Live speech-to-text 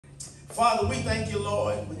Father, we thank you,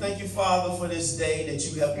 Lord. We thank you, Father, for this day that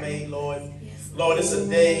you have made, Lord. Lord, it's a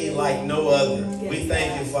day like no other. We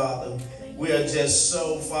thank you, Father. We are just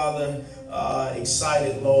so, Father,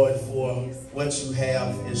 excited, Lord, for what you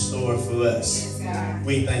have in store for us.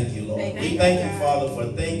 We thank you, Lord. We thank you, Father,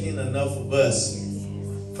 for thinking enough of us,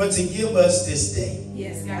 for to give us this day.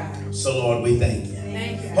 Yes, God. So, Lord, we thank you.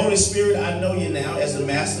 Holy Spirit, I know you now as the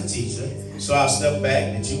master teacher, so I'll step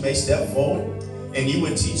back that you may step forward and you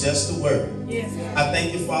would teach us the word. Yes, God. I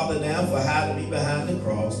thank you, Father, now for hiding me behind the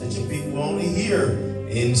cross, that your people will only hear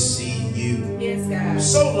and see you. Yes, God.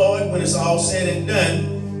 So, Lord, when it's all said and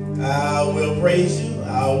done, I will praise you,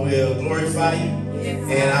 I will glorify you,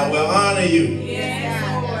 and I will honor you.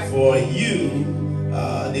 Yes, for you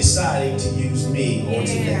deciding to use me on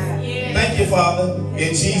today. Thank you, Father,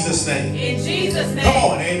 in Jesus' name. In Jesus' name. Come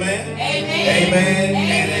on, amen. Amen. Amen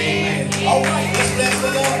and amen. All right, let's bless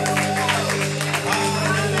the Lord.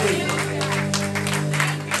 Hallelujah.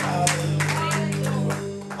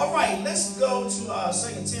 Hallelujah. All right, let's go to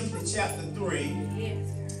 2 Timothy chapter 3.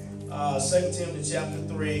 2 Timothy chapter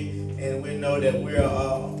 3, and we know that we're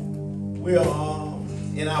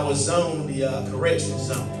in our zone, the correction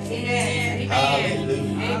zone. Amen. Hallelujah.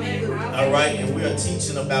 Amen. All right, and we are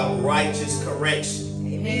teaching about righteous correction.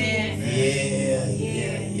 Amen.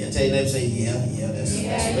 Yeah. Tell your neighbor, say, yeah. That's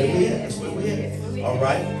where we at. That's where we at. All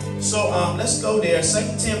right. So let's go there.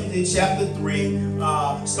 2 Timothy chapter 3,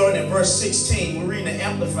 starting at verse 16. We're reading the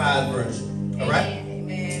Amplified version. All right.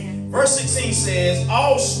 Amen. Verse 16 says,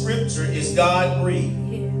 all scripture is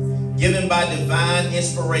God-breathed, given by divine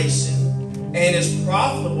inspiration, and is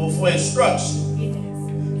profitable for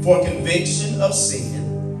instruction, for conviction of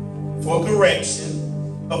sin, for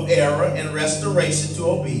correction of error and restoration to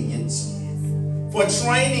obedience, for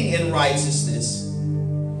training in righteousness,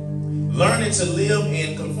 learning to live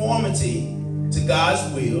in conformity to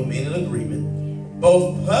God's will, meaning agreement,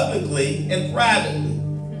 both publicly and privately,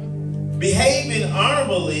 behaving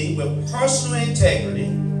honorably with personal integrity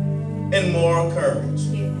and moral courage.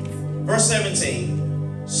 Verse 17,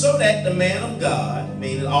 so that the man of God,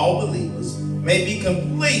 meaning all believers, may be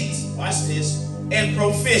complete, watch this, and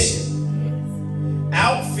proficient,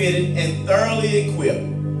 outfitted and thoroughly equipped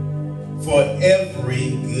for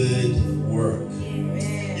every good work.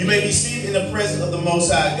 Amen. You may be seated in the presence of the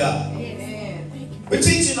Most High God. Amen. We're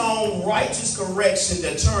teaching on righteous correction,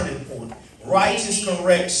 the turning point. Righteous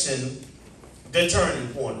correction, the turning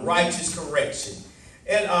point. Righteous correction.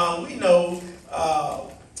 And we know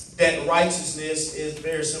that righteousness is,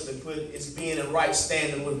 very simply put, it's being in right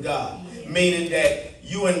standing with God. Meaning that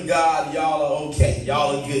you and God, y'all are okay.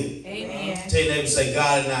 Y'all are good. Amen. Tell your neighbor, say,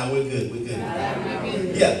 God and I, we're good. We're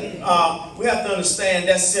good. Yeah. We have to understand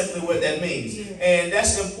that's simply what that means. And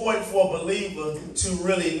that's important for a believer to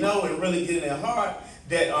really know and really get in their heart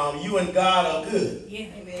that you and God are good.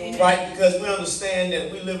 Right? Because we understand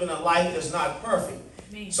that we live in a life that's not perfect.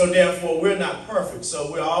 So therefore, we're not perfect.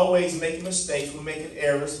 So we're always making mistakes. We're making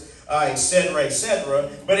errors, etc., etc.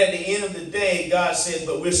 But at the end of the day, God says,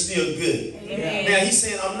 but we're still good. Amen. Now, he's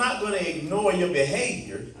saying, I'm not going to ignore your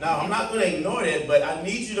behavior. Now, I'm not going to ignore that, but I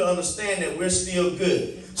need you to understand that we're still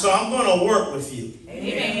good. So I'm going to work with you.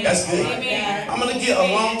 Amen. That's good. Amen. I'm going to get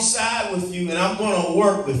alongside with you, and I'm going to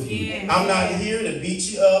work with you. Amen. I'm not here to beat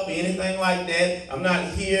you up or anything like that. I'm not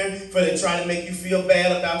here to try to make you feel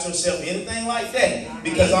bad about yourself or anything like that,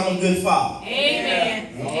 because I'm a good father. Amen.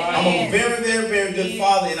 I'm a very, very, very good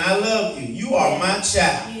father, and I love you. You are my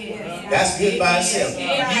child. That's good by itself.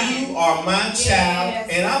 You are my child,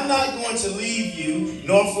 and I'm not going to leave you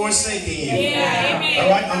nor forsaking you. All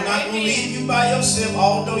right? I'm not going to leave you by yourself,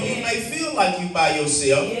 although you may feel like you by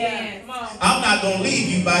yourself. I'm not going to leave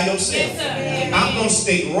you by yourself. I'm going to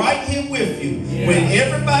stay right here with you. When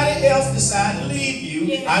everybody else decides to leave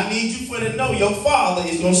you, I need you to know your father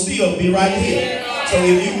is going to still be right here. So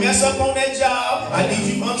if you mess up on that job, I need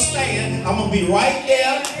you to understand, I'm going to be right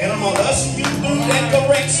there, and I'm going to usher you through that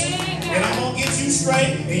correction. And I'm going to get you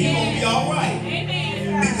straight, and you're going to be all right.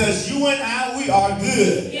 Amen. Because you and I, we are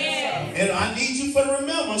good. Yeah. And I need you to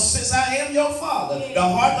remember, since I am your father, the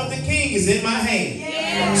heart of the king is in my hand.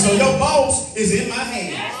 Yeah. So your boss is in my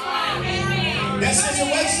hand. That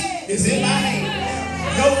situation is in my hand.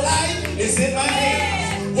 Your life is in my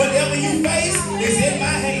hand. Whatever you face is in my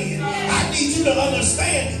hand. I need you to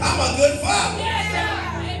understand, I'm a good father.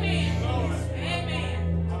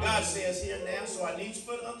 God says here now, so I need you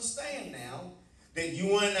to understand now that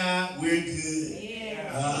you and I, we're good.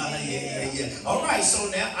 Yeah. yeah. All right, so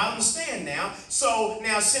now I understand now. So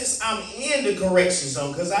now since I'm in the correction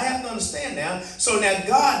zone, because I have to understand now. So now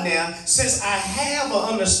God now, since I have an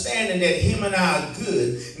understanding that him and I are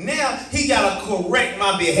good, now he got to correct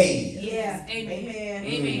my behavior. Yes. Amen. Amen.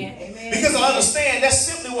 Amen. Because I understand that's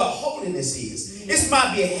simply what holiness is. It's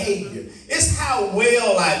my behavior. It's how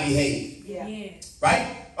well I behave. Yeah.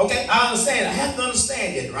 Right? Okay, I understand. I have to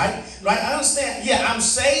understand it, right? Right? I understand. Yeah, I'm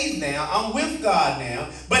saved now. I'm with God now.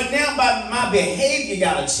 But now my behavior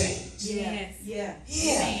got to change. Yes. Yeah.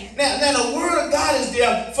 Yeah. Now the word of God is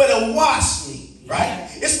there for to wash me, right?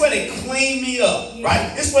 It's for to clean me up,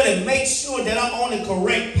 right? It's for to make sure that I'm on the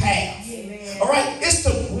correct path. All right? It's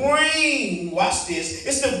to bring, watch this,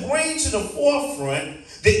 it's to bring to the forefront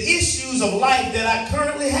the issues of life that I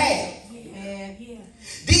currently have.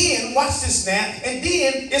 Then, watch this now, and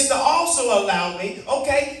then it's to also allow me,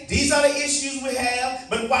 okay, these are the issues we have,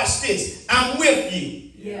 but watch this, I'm with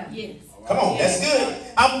you. Yeah. Yes. Come on, that's good.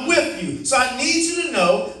 I'm with you. So I need you to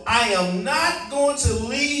know I am not going to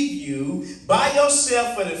leave you by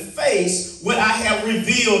yourself for to face what I have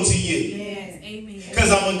revealed to you. Yes. Amen.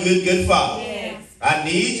 Because I'm a good father. Yes. I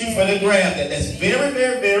need you for the grab that. That's very,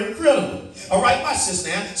 very, very critical. All right, watch this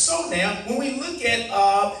now. So now, when we look at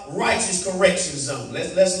righteous correction zone,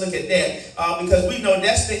 let's look at that because we know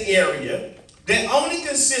that's the area that only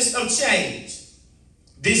consists of change,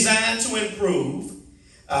 designed to improve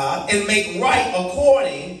and make right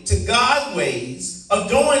according to God's ways of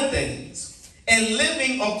doing things and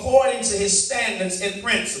living according to his standards and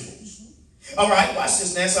principles. All right, watch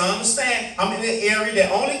this now. So I understand I'm in the area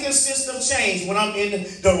that only consists of change when I'm in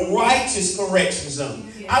the righteous correction zone.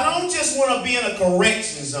 I don't just want to be in a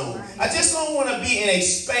correction zone. I just don't want to be in a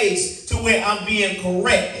space to where I'm being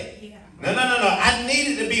corrected. No. I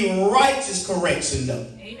need it to be righteous correction though.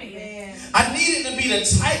 Amen. I need it to be the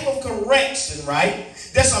type of correction, right,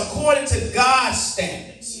 that's according to God's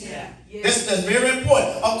standards. Yeah. That's very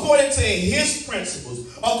important. According to his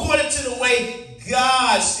principles. According to the way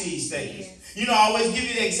God sees things. You know, I always give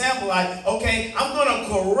you the example like, okay, I'm going to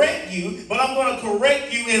correct you, but I'm going to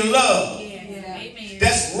correct you in love. Amen.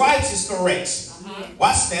 That's righteous correction.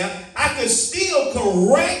 Watch now. I could still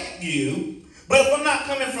correct you, but if I'm not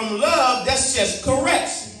coming from love, that's just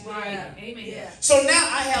correction. Right. Amen. So now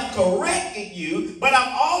I have corrected you, but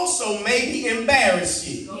I've also maybe embarrassed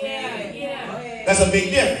you. Yeah. That's a big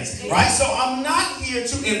difference, right? So I'm not here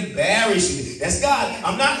to embarrass you. That's God.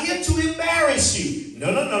 I'm not here to embarrass you.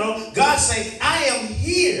 No. God saying, I am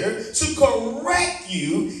here to correct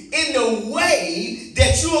you in the way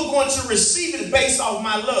that you are going to receive it based off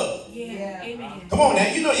my love. Yeah. Amen. Come on now.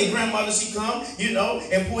 You know your grandmother, she come,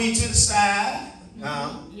 and pull you to the side.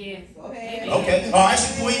 Yes. Okay. All right,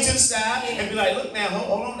 she pull you to the side and be like, look now,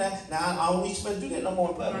 hold on now. Now, I don't need you to do that no more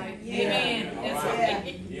in public. Right. Amen. That's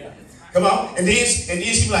right. Yeah. Come on. And then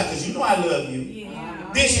she be like, because you know I love you. Yeah.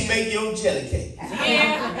 Then she make your jelly cake.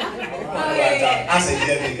 Yeah. I say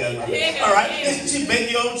jelly cake. All right. She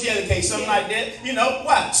make your own jelly cake, something like that. You know,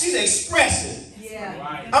 why? She's expressing.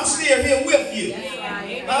 Yeah. I'm still here with you.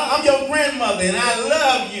 I'm your grandmother and I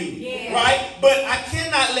love you. Right? But I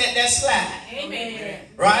cannot let that slide. Amen.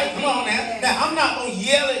 Right? Come on now. Now, I'm not going to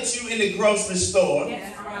yell at you in the grocery store.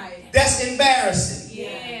 That's right. That's embarrassing.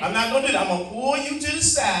 Yeah. I'm not going to do that. I'm going to pull you to the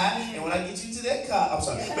side, and when I get you to that car, I'm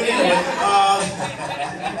sorry. But anyway,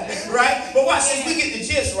 right? But watch this. We get the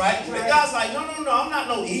gist, right? And God's like, no. I'm not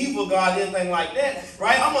no evil God, anything like that.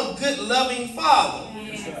 Right? I'm a good, loving father.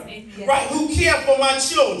 Right? Who care for my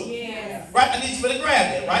children. Right? I need you to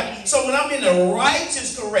grab that, right? So when I'm in the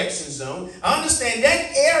righteous correction zone, I understand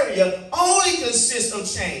that area only consists of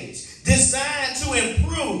change, designed to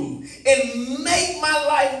improve and make my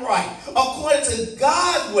life right according to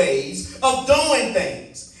God's ways of doing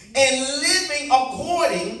things and living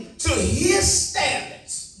according to his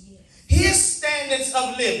standards. His standards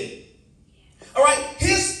of living. All right?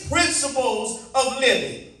 His principles of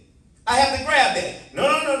living. I have to grab that. No.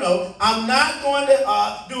 I'm not going to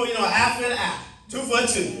do it, eye for an eye, 2 for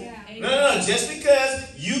 2. No. Just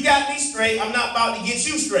because you got me straight, I'm not about to get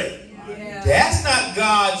you straight. That's not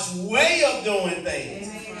God's way of doing things.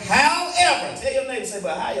 However, tell your neighbor, say,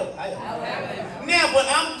 but however. Now, but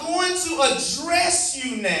I'm going to address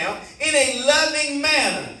you now in a loving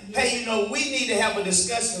manner. Hey, we need to have a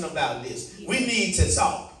discussion about this. We need to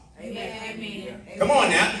talk. Amen. Come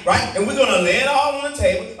on now, right? And we're gonna lay it all on the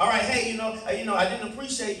table. All right, hey, I didn't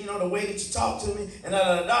appreciate, the way that you talked to me, and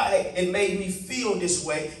Hey, it made me feel this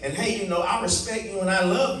way, and hey, I respect you and I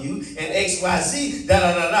love you, and X, Y, Z,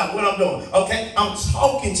 What I'm doing? Okay, I'm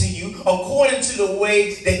talking to you according to the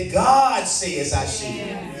way that God says I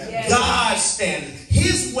should. God's standard,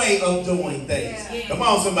 his way of doing things. Yeah. Come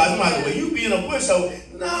on, somebody. Somebody, well, you being a pushover.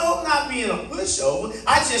 No, I'm not being a pushover.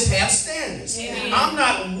 I just have standards. Yeah. I'm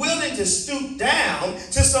not willing to stoop down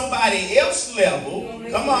to somebody else's level.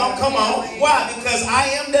 Come on, come on. Why? Because I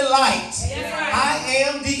am the light. I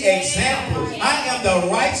am the example. I am the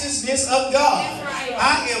righteousness of God.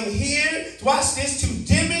 I am here, watch this, to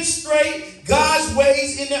demonstrate God's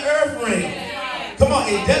ways in the earth realm. Come on,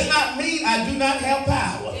 it does not mean I do not have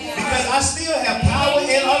power, because I still have power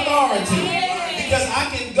and authority. Because I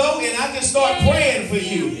can go and I can start praying for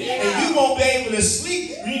you, and you won't be able to sleep,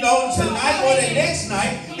 tonight or the next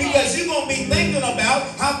night, because you're going to be thinking about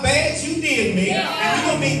how bad you did me, and you're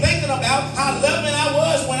going to be thinking about how loving I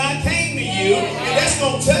was when I came to you, and that's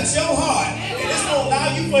going to touch your heart, and it's going to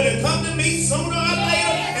allow you for to come to me sooner or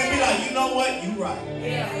later and be like, you know what, you right.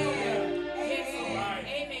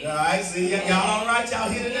 All right, see, y'all all right, y'all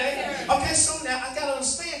here today? Okay, so now I got to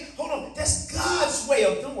understand, hold on, that's God's way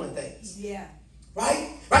of doing things. Yeah. Right?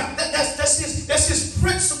 Right? That's his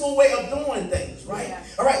principal way of doing things, right? Yeah.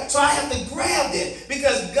 All right, so I have to grab it,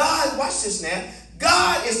 because God, watch this now,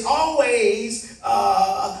 God is always,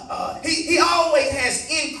 he always has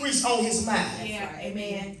increase on his mind. Yeah.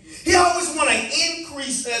 Amen. He always want to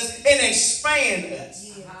increase us and expand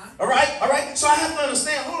us. Yeah. All right, so I have to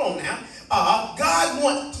understand, hold on now. God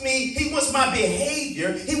wants me, he wants my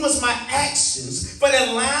behavior, he wants my actions for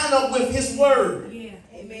to line up with his word. Yeah.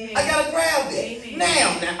 Amen. I got to grab it. Amen.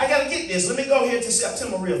 Now, I got to get this. Let me go here to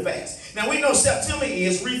September real fast. Now, we know September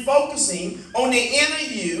is refocusing on the inner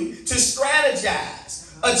you to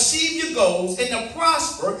strategize, achieve your goals, and to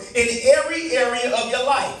prosper in every area of your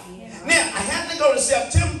life. Now, I have to go to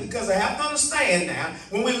September because I have to understand now,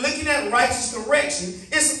 when we're looking at righteous correction,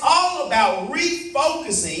 it's all about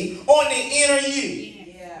refocusing on the inner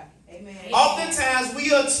you. Yeah. Amen. Oftentimes,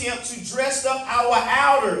 we attempt to dress up our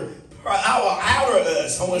outer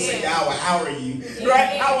us. I want to say our outer you.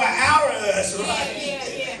 Right? Our outer us,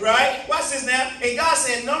 right? Right? Watch this now. And God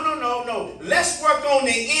said, no. Let's work on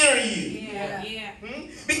the inner you. Yeah.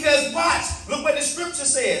 Because watch, look what the scripture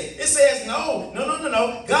says. It says, no.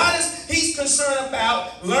 God he's concerned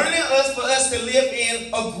about learning for us to live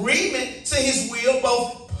in agreement to his will,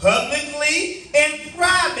 both publicly and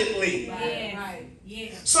privately. Right.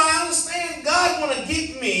 Yeah. So I understand God want to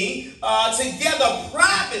get me together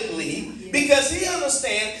privately, because he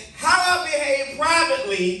understands how I behave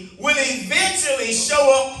privately will eventually show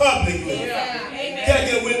up publicly. Yeah. Amen. Can I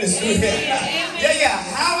get a witness to that? Yeah.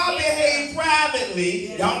 How I behave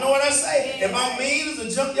privately, y'all know what I say. If I'm mean as a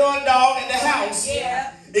junkyard dog at the house,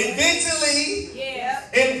 eventually,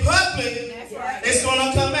 in public, it's going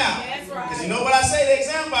to come out. Because you know what I say, the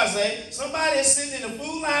example I say, somebody is sitting in the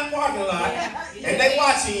food line parking lot, and they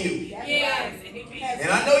watching you.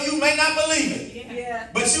 And I know you may not believe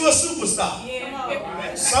it, but you a superstar.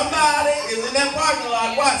 Somebody is in that parking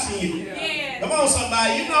lot watching you. Come on,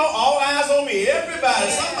 somebody. You know, all eyes on me.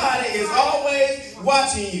 Everybody. Somebody is always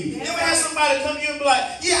watching you. You ever had somebody come to you and be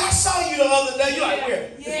like, yeah, I saw you the other day. You're like,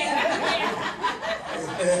 where?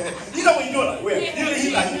 You know when you do it, like, where?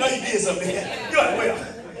 You like, you know you did something. You're like, where?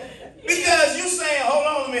 Because you saying, hold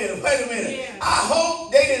on a minute, wait a minute. I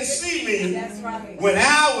hope they didn't see me when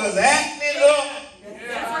I was acting up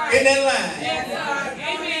in that line.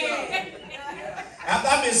 After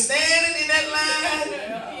I've been standing in that line,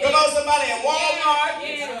 come on, somebody at Walmart,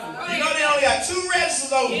 you know they only got 2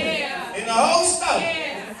 registers open in the whole store.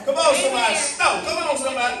 Come on, somebody, come on,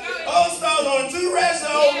 somebody. Whole store's only 2 registers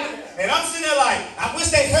open, and I'm sitting there like, I wish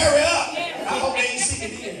they'd hurry up. I hope they ain't see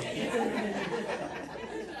it in.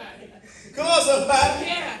 Come on, somebody.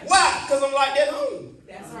 Why? Because I'm like that home.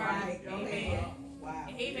 That's right. Amen. Wow.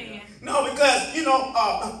 Amen. No, because,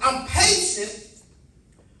 I'm patient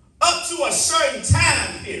up to a certain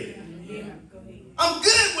time period. I'm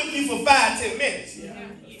good with you for 5-10 minutes.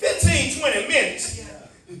 15-20 minutes.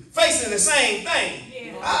 Facing the same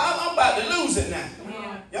thing. I'm about to lose it now.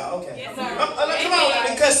 Y'all okay? Come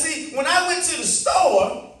on, because see, when I went to the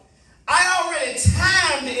store, I already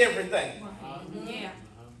timed everything.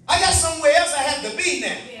 I got somewhere else I have to be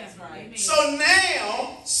now. So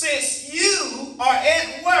now, since you are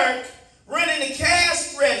at work running the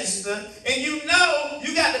cash register, and you know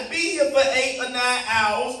you got to be here for 8 or 9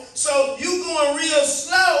 hours, so you going real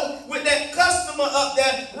slow with that customer up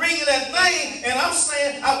there ringing that thing, and I'm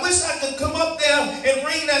saying, I wish I could come up there and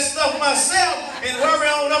ring that stuff myself and hurry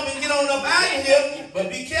on up and get on up out of here. But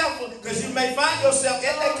be careful, because you may find yourself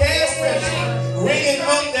at that cash register ringing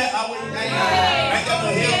up there. I ain't got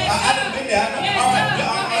no help. I done been there. All right, no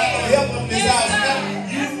help up this house now.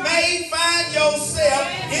 You may find yourself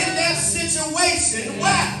in that situation.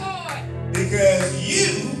 Why? Because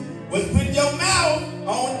you was putting your mouth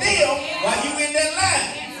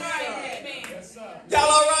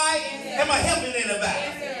Am I helping anybody?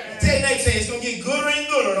 Yes, Tell your neighbor, say it's going to get gooder and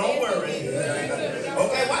gooder. Don't worry.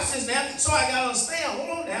 Okay, watch this now. So I got to understand.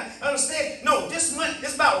 Hold on now. Understand. No, this month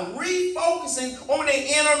is about refocusing on the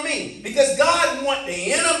inner me. Because God wants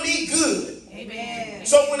the inner me good. Amen.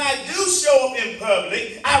 So when I do show up in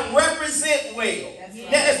public, I represent well.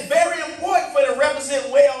 Now, it's very important for to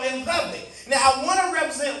represent well in public. Now, I want to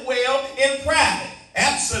represent well in private.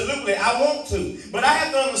 Absolutely, I want to. But I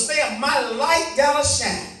have to understand my light got to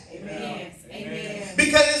shine. Amen. Amen.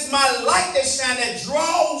 Because it's my light that shines that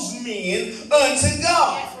draws men unto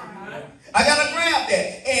God. I got to grab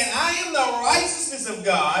that. And I am the righteousness of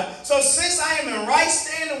God. So since I am in right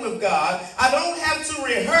standing with God, I don't have to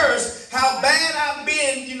rehearse how bad I've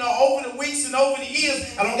been, over the weeks and over the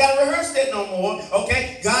years. I don't got to rehearse that no more.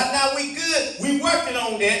 Okay? God, now we good. We working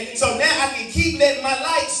on that. So now I can keep letting my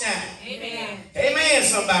light shine. Amen. Amen,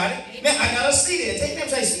 somebody. Now I got to see that. Take them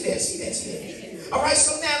say, see that. All right,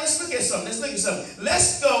 so now let's look at something.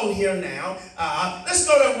 Let's go here now. Let's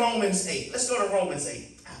go to Romans 8. Let's go to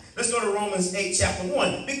Romans 8, chapter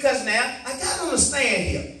 1. Because now, I got to understand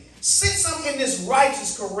here. Since I'm in this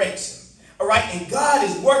righteous correction, all right, and God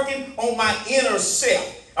is working on my inner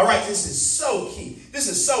self. All right, this is so key.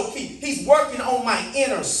 He's working on my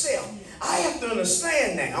inner self. I have to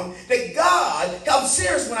understand now that God, I'm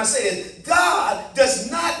serious when I say this, God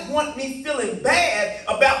does not want me feeling bad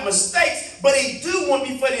about mistakes, but he do want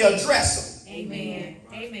me to address them. Amen.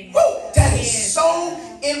 Amen. Woo, that is so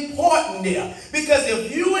important there. Because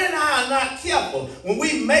if you and I are not careful, when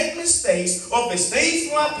we make mistakes or if mistakes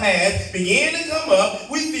from our past begin to come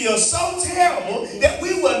up, we feel so terrible that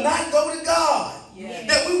we will not go to God. Yeah.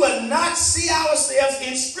 That we will not see ourselves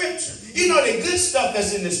in Scripture. You know the good stuff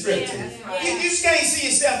that's in the Scripture. Yeah, right. You can't see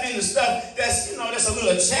yourself in the stuff that's, that's a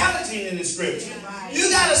little challenging in the Scripture. Right. You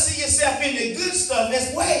got to see yourself in the good stuff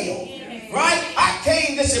as well. Yeah. Right? I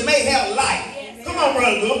came that you may have life. Come on,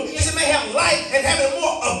 Brother Luke. That you may have life and have it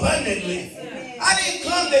more abundantly. I didn't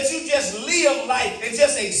come that you just live life and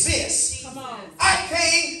just exist. I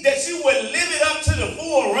came that you would live it up to the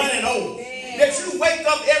full running over. That you wake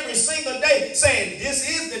up every single day saying, this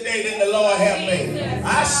is the day that the Lord has made.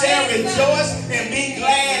 I shall rejoice and be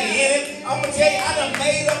glad in it. I'm going to tell you, I done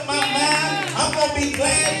made up my mind. I'm going to be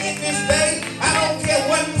glad in this day. I don't care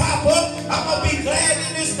what pop up. I'm going to be glad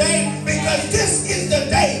in this day because this is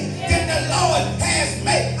the day that the Lord has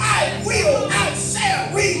made. I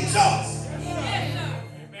shall rejoice.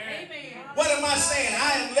 What am I saying?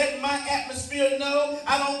 I am letting my atmosphere know.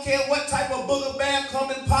 I don't care what type of booger bear come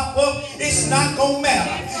and pop up. It's not going to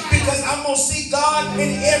matter. Because I'm going to see God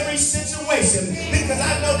in every situation. Because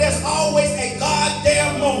I know there's always a God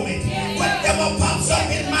there moment. Whatever pops up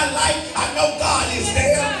in my life, I know God is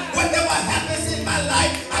there. Whatever happens in my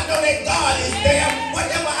life, I know that God is there.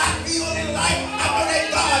 Whatever I feel in life, I know that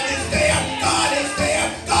God is there. God is there.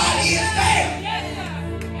 God is there.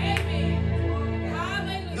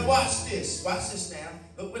 Watch this now.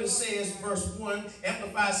 Look what it says, verse 1.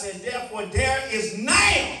 Amplified says, therefore there is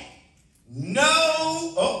now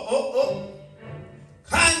no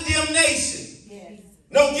condemnation,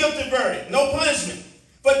 no guilty verdict, no punishment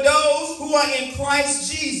for those who are in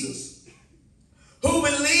Christ Jesus, who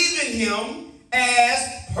believe in him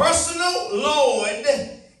as personal Lord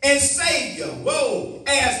and Savior. Whoa,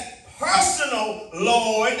 as personal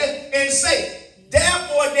Lord and Savior.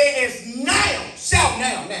 Therefore, there is now, shout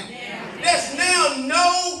now. There's now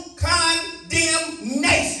no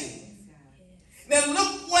condemnation. Now,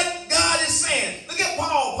 look what God is saying. Look at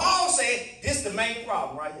Paul. Paul said, this is the main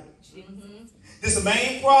problem right here. This is the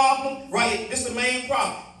main problem right here. This is the main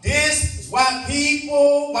problem. This is why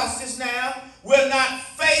people, watch this now, will not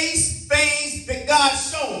face things that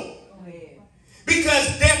God's shown.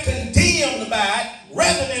 Because they're condemned by it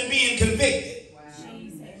rather than being convicted.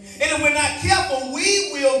 And if we're not careful,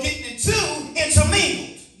 we will get the two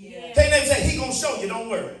intermingled. Tell your neighbor, say, he's going to show you, don't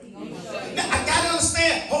worry. Now, I got to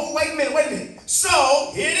understand. Oh, wait a minute.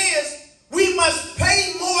 So, here it is. We must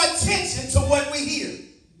pay more attention to what we hear.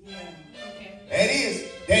 That is.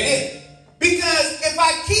 Because if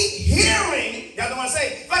I keep hearing, y'all know what I'm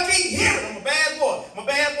saying? If I keep hearing, I'm a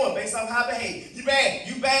bad boy based on how I behave. You bad.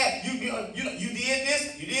 You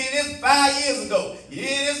did this 5 years ago. You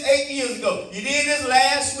did this 8 years ago. You did this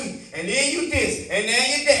last week. And then you this. And then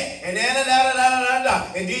you that. And then da.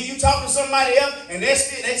 And then you talk to somebody else and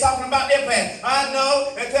they talking about their past. I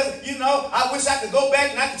know, because, I wish I could go back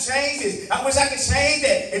and I could change this. I wish I could change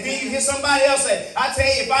that. And then you hear somebody else say, I tell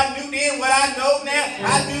you, if I knew then what I know now,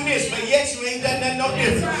 I'd do this. But yet you ain't done nothing no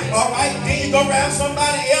different. All right? Then you go around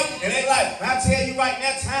somebody else and they like, I tell you right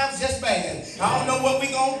now, time's just bad. I don't know what we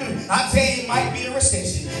going to do. I tell you, it might be a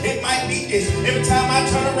recession. It might be this. Every time I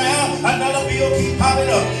turn around, another bill keep popping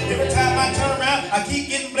up. Every time I turn around, I keep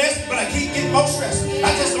getting blessed, but I keep getting more stressed.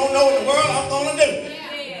 I just don't know what in the world I'm going to do.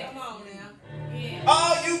 Yeah. Come on now. Yeah.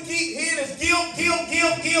 All you keep hearing is guilt, guilt,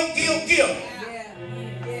 guilt, guilt, guilt, guilt.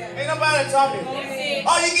 Ain't nobody talking.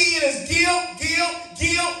 All you get is guilt, guilt,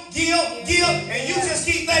 guilt, guilt, guilt, and you just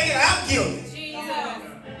keep thinking, I'm guilty.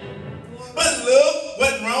 But look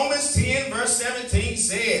what Romans 10 verse 17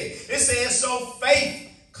 said. It says, so faith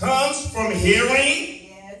comes from hearing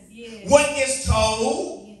what is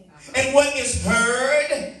told, and what is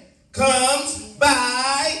heard comes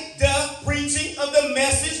by the preaching of the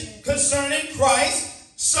message concerning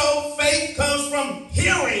Christ. So faith comes from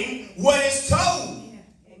hearing what is told.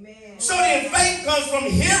 So then faith comes from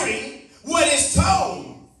hearing what is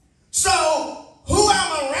told. So who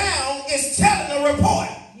I'm around is telling a report.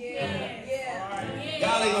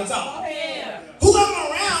 Y'all ain't gonna talk. Who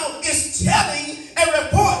I'm around is telling a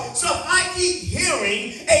report. So if I keep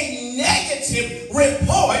hearing a negative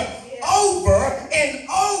report over and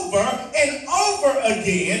over and over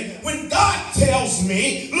again, when God tells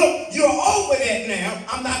me, look, you're over that now,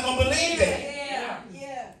 I'm not gonna believe that.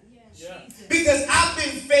 Because I've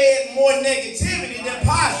been fed more negativity than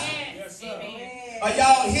positive. Are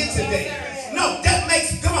y'all here today? No, that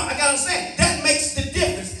makes, come on, I gotta say, that makes the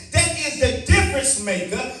difference. That is the difference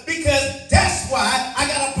maker, because that's why I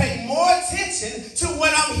gotta pay more attention to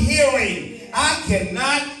what I'm hearing. I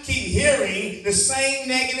cannot keep hearing the same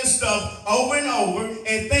negative stuff over and over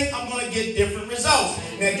and think I'm gonna get different results.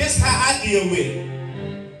 Now, this is how I deal with it.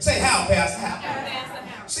 Say how, Pastor, how?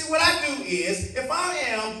 See, what I do is, if I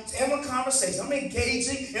am having a conversation, I'm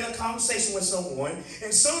engaging in a conversation with someone, and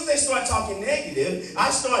as soon as they start talking negative,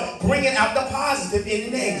 I start bringing out the positive in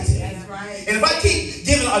the negative. That's right. And if I keep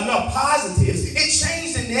giving enough positives, it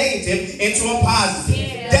changes the negative into a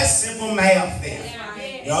positive. That's simple math there.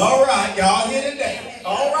 All right, y'all here today.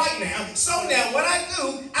 All right now. So now what I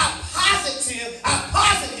do, I posit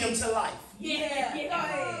him to life. Go ahead.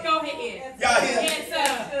 Y'all hear? Yes, sir.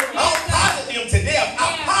 I don't posit him to death.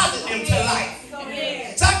 I posit him to life.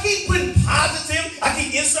 So I keep putting positive. I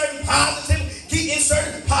keep inserting positive,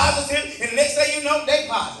 and the next thing you know, they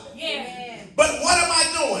positive. But what am I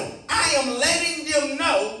doing? I am letting them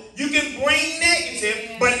know you can bring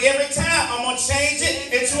negative, but every time I'm going to change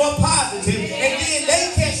it into a positive. And then they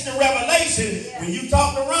catch the revelation. When you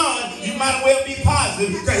talk to Ron, you might as well be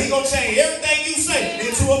positive, because he's going to change everything you say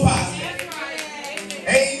into a positive.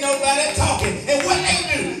 Ain't nobody talking. And what they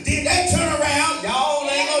do, then they turn around, y'all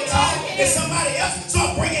ain't gonna talk, and somebody else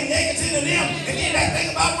start bringing negative to them, and then they think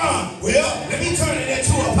about Ron. Well, let me turn it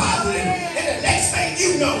into a positive. And the next thing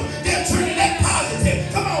you know, they're turning that positive.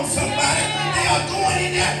 Come on, somebody. They are going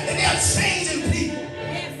in there, and they're changing people.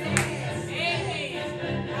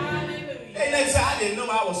 Hey, they say, I didn't know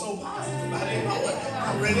I was so positive. I didn't know it.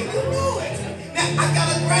 I really didn't know it. Now, I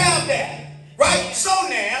gotta grab that, right? So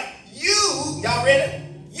now, y'all ready?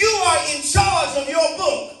 You are in charge of your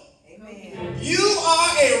book. Amen. You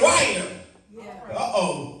are a writer.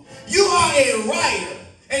 Uh-oh. You are a writer.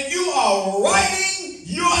 And you are writing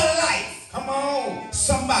your life. Come on,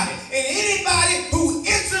 somebody. And anybody who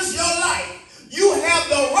enters your life, you have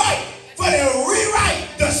the right for them to rewrite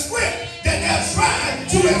the script that they're trying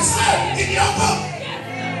to insert in your book.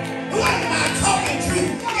 Who am I talking to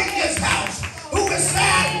in this house? Who is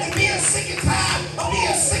sad and being sick and tired of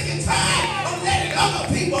being sick and tired of letting other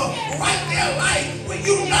people write their life when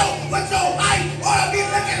you know what your life ought to be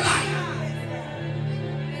looking like?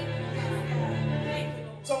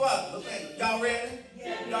 So what? Okay, y'all ready?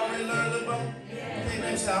 Y'all ready to learn a little bit? Okay,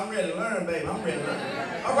 let me say, I'm ready to learn, baby. I'm ready to learn.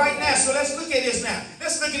 All right, now, so let's look at this now.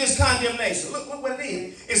 Let's look at this condemnation. Look what it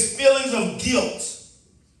is. It's feelings of guilt,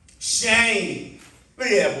 shame. Look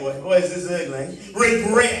at that, boy. Boy, is this ugly.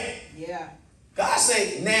 Regret. Yeah. God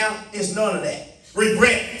say now it's none of that.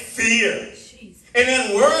 Regret, fear,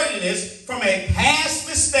 and unworthiness from a past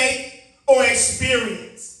mistake or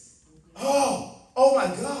experience. Oh my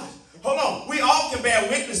God. Hold on. We all can bear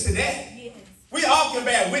witness to that. Yes. We all can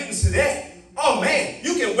bear witness to that. Oh man,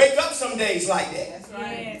 you can wake up some days like that. That's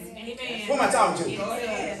right. Yes. Amen. Who am I talking to?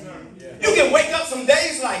 Yes. You can wake up some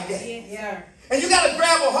days like that. Yes. And you got to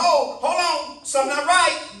grab a hold. Hold on. Something not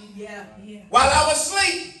right. Yeah. While I was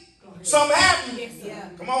asleep. Something happened.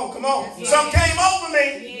 Come on. Something came over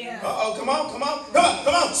me. Come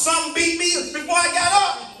on. Something beat me before I got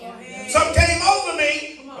up. Something came over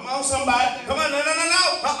me. Come on, somebody. Come on, no.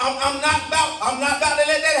 I'm not about to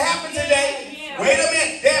let that happen today. Wait a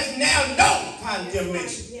minute. There's now no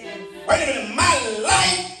condemnation. Wait a minute. My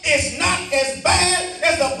life is not as bad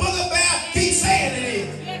as the book of bear keeps saying it is.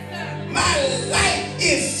 My life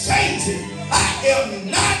is changing. I am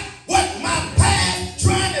am not what my past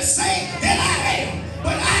trying to say that I am,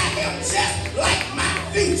 but I am just like my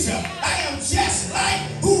future. I am just like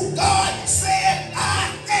who God said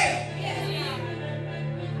I am.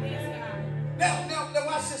 Now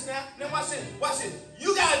watch this now. Now watch this. Watch this.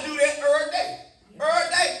 You got to do that every day. Every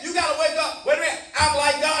day, you got to wake up. Wait a minute. I'm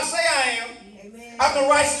like God say I am. Amen. I'm the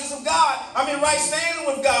righteousness of God. I'm in right standing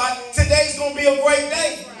with God. Today's going to be a great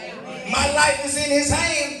day. Amen. My life is in his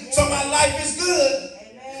hand, so my life is good.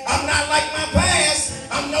 Amen. I'm not like my past.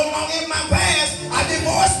 I'm no longer in my past. I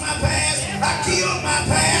divorced my past. I killed my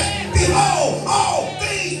past. Behold, all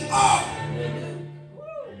things are.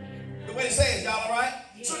 The way it says, y'all all right?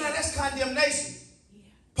 So now that's condemnation.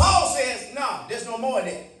 Paul says, no, there's no more of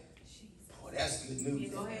that. Boy, that's good news.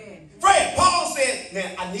 Go ahead. Fred, Paul said,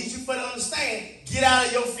 now I need you to understand, get out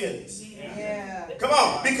of your feelings. Yeah. Come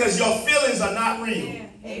on, because your feelings are not real. Yeah.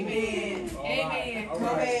 Amen. Amen.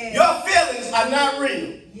 Right. Your feelings are not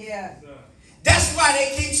real. Yeah. That's why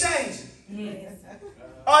they keep changing. Yes.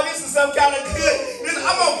 Oh, this is some kind of good.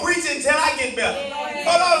 I'm going to preach it until I get better. Yeah.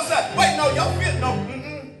 Hold on a second. Wait, no, your feelings, no.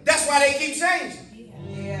 That's why they keep changing.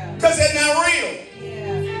 Yeah. Because they're not real.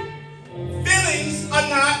 Yeah. Feelings are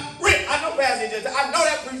not real. I know Pastor just, I know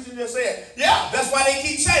that preacher just said, yeah, that's why they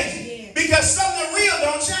keep changing. Yeah. Because something real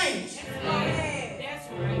don't change. That's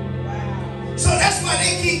right. Wow. So that's why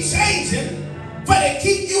they keep changing, but they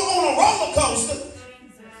keep you on a roller coaster,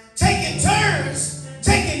 taking turns,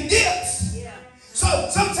 taking dips. Yeah. So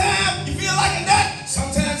sometimes you feel like a nut,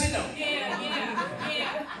 sometimes you don't. Yeah.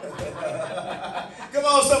 Come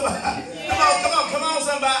on, somebody. Yeah. Come on,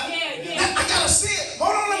 somebody. Yeah. Now, I gotta see it.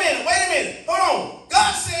 Hold on a minute. Wait a minute. Hold on.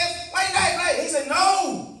 God says, wait. He said,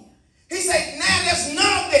 no. He said, now there's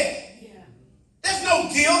none of that. Yeah. There's no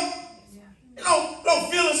guilt. Yeah. No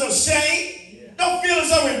feelings of shame. Yeah. No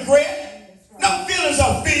feelings of regret. Right. No feelings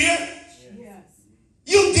of fear. Yes.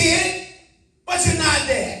 You did it, but you're not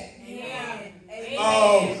there. Amen.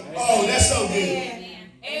 Oh, that's so good.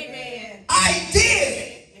 Amen. I did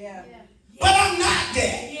it, yeah. But I'm not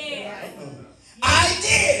there. Yeah. I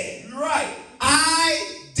did it. Right.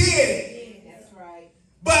 I did it. Yeah. That's right.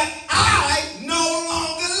 But I no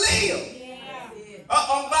longer live. Yeah.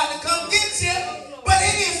 I'm about to come get you. But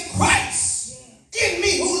it is Christ in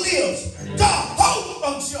me who lives. The hope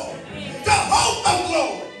of joy. The hope of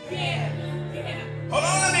glory. Yeah. Yeah. Hold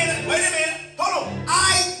on a minute. Wait a minute. Hold on. I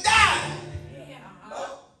died. Yeah.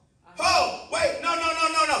 Oh, wait. No.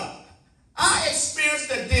 I experienced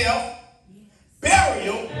the death,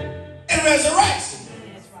 burial, and resurrection.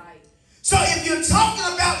 That's right. So if you're talking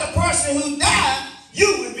about the person who died,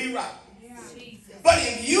 you would be right. Yeah. But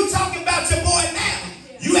if you talking about your boy now,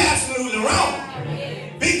 you absolutely wrong.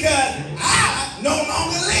 Because I no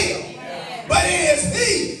longer live, but it is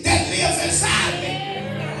he that lives inside me.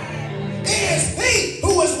 It is he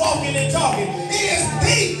who is walking and talking. It is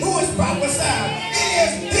he who is prophesying. It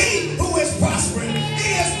is he who is prospering. It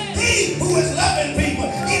is he who is loving people.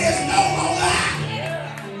 It is no longer I.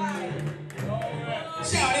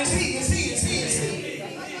 Shout, it's he.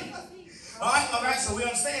 All right, so we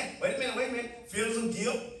understand. Wait a minute. Feelings of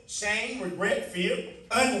guilt, shame, regret, fear,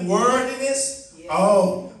 unworthiness. Yeah.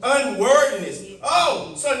 Oh, unworthiness. Yeah.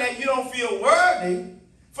 Oh, so now you don't feel worthy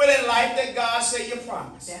for that life that God said you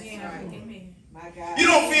promised. That's right. Amen. My God. You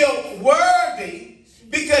don't feel worthy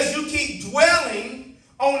because you keep dwelling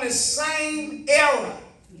on the same era.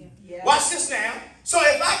 Yeah. Watch this now. So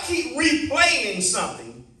if I keep replaying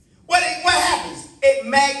something, what happens? It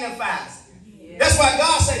magnifies. Yeah. That's why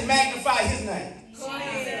God said magnify his name.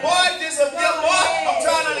 Boy, this is a boy. I'm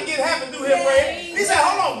trying not to get happy through here, Fred. He said,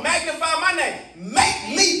 hold on, magnify my name.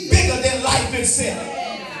 Make me bigger than life itself.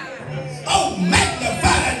 Oh,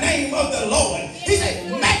 magnify the name of the Lord. He said,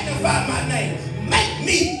 magnify my name. Make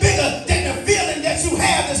me bigger than the feeling that you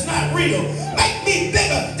have that's not real. Make me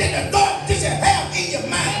bigger than the thought that you have in your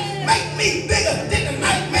mind. Make me bigger than the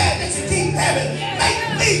nightmare that you keep having. Make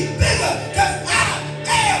me bigger because I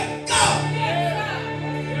am God.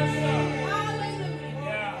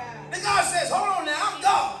 And God says, hold on now, I'm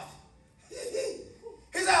God.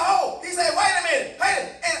 He said, wait a minute.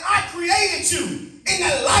 And I created you in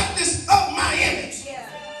the likeness of my image.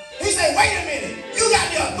 He said, wait a minute. You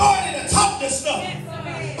got the authority to talk this stuff.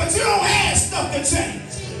 But you don't ask stuff to change.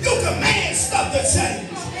 You command stuff to change.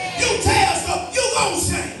 You tell stuff, you gonna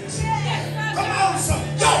change. Come on, son.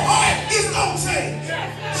 Your heart is gonna change.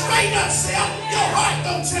 Straighten up, self. Your heart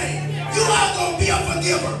gonna change. You are gonna be a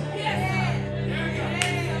forgiver.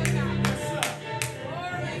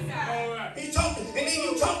 He told me, and then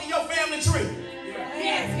you talk to your family tree.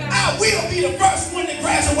 I will be the first one to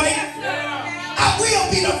graduate. I will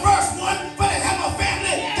be the first one for to have a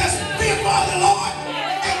family that's fearful of the Lord.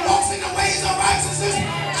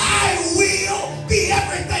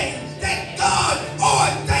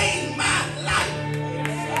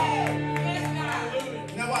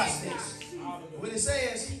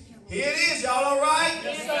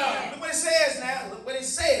 it says now. Look what it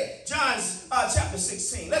said. John chapter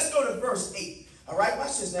 16. Let's go to verse 8. All right,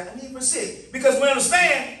 watch this now. I need verse 6. Because we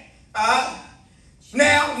understand,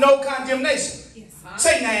 now, no condemnation. Yes.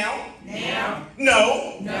 Say now. Now.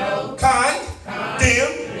 No. No.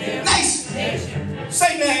 Condemnation.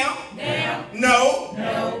 Say now. Now. No.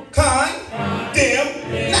 No.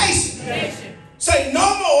 Condemnation. Say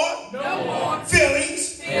no more. No more.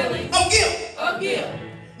 Feelings. Of guilt.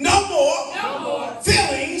 No more. No more.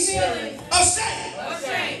 Feelings. Of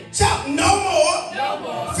shame. Shout no more. No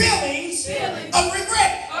more. Feelings. Of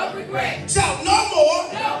regret. Shout no more.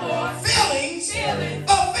 No more. Feelings.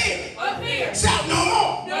 Of fear. Shout no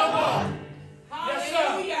more.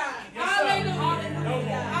 Hallelujah. Hallelujah.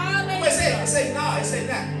 It says no. It says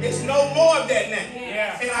now. It's no more of that now.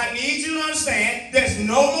 Yeah. And I need you to understand there's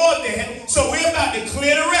no more of that. So we're about to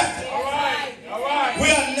clear the record. All right. We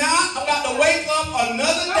are not about to wake up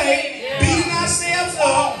another day beating ourselves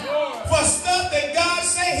up for stuff that God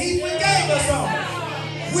said He forgave us on.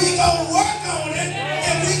 We gonna work on it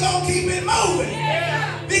and we gonna keep it moving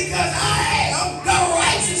because I am the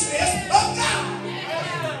righteousness of God.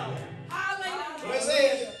 What it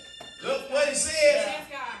says? Look what it says.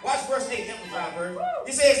 Watch verse 8, amplified version.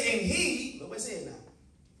 It says, and He, look what it says now.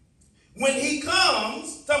 When He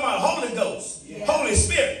comes, talking about Holy Ghost, Holy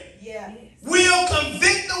Spirit, will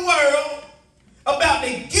convict the world about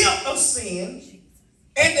the guilt of sin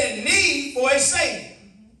and the need for a Savior,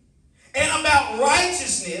 and about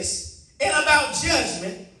righteousness and about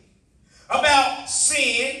judgment, about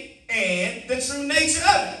sin and the true nature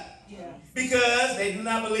of it. Because they do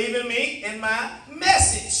not believe in me and my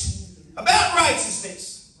message about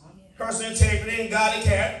righteousness, personal integrity, and godly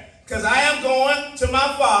character. Because I am going to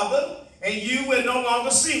my Father, and you will no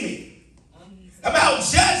longer see me. About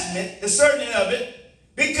judgment, the certainty of it,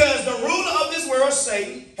 because the ruler of this world,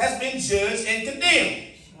 Satan, has been judged and condemned.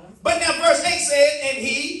 But now verse 8 says, and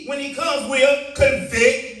He, when He comes, will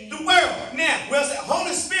convict the world. Now, we'll say,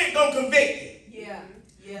 Holy Spirit gonna convict you.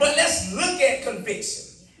 But let's look at conviction.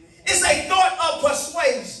 It's a thought of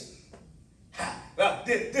persuasion. Well,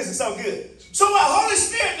 this is so good. So what Holy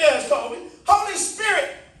Spirit does, Kobe, Holy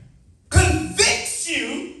Spirit convicts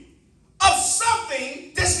you of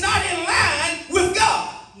something that's not in line with God.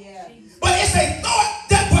 But it's a thought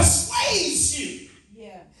that persuades you.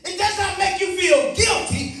 It does not make you feel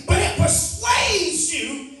guilty, but it persuades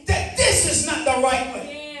you that this is not the right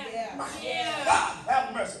way. God,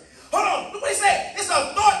 have mercy. Hold on. Look what he said. It's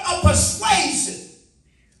a thought of persuasion.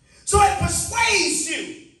 So it persuades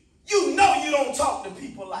you. You know you don't talk to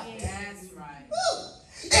people like that. That's right.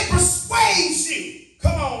 It persuades you.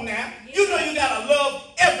 Come on now. You know you got to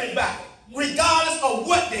love everybody, regardless of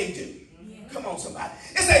what they do. Come on, somebody.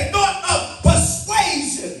 It's a thought of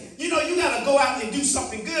persuasion. You know you got to go out and do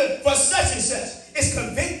something good for such and such. It's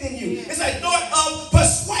convicting you. It's a thought of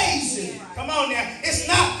persuasion. Come on now. It's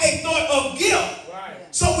not a thought of guilt.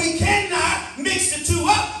 So we cannot mix the two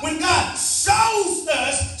up. When God shows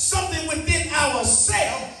us something within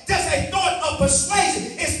ourselves, that's a thought of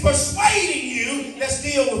persuasion. It's persuading you. Let's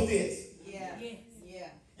deal with this.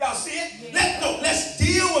 Y'all see it? Let's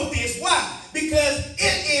deal with this. Why? Because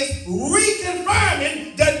it is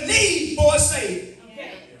reconfirming the need for a Savior.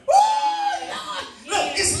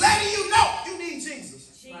 Look, it's letting you know you need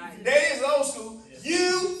Jesus. There is old school.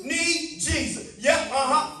 You need Jesus.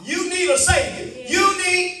 You need a Savior. You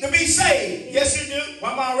need to be saved. Yes, you do.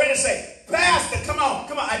 Well, I'm already saying, Pastor, come on.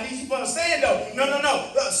 I need you to understand, though. No.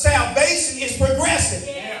 Salvation is progressive.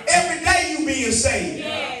 Every day you being saved.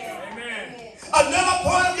 Another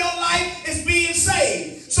part of your life is being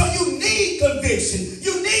saved. So you need conviction.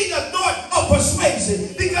 You need a thought of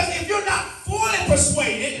persuasion. Because if you're not fully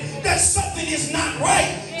persuaded that something is not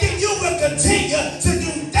right, then you will continue to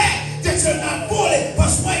do that you're not fully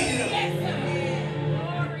persuaded of.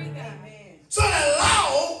 So the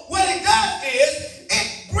law, what it does is,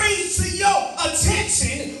 it brings to your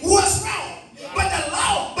attention what's wrong. But the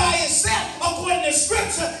law by itself, according to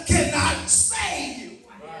Scripture, cannot save you.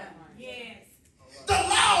 The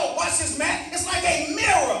law, watch this, man, it's like a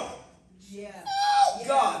mirror. Oh,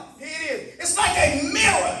 God, here it is. It's like a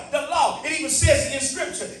mirror, the law. It even says it in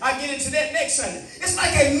Scripture. I'll get into that next Sunday. It's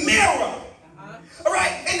like a mirror. All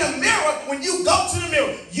right, in the mirror, when you go to the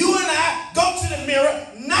mirror, you and I go to the mirror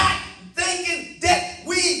not thinking that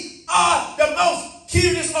we are the most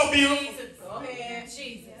cutest or beautiful. Go ahead,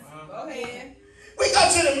 Jesus. Go ahead. We go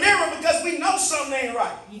to the mirror because we know something ain't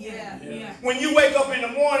right. When you wake up in the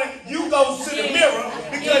morning, you go to the mirror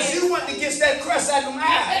because you want to get that crust out of them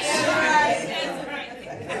eyes. That's right.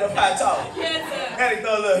 And if I talk, had to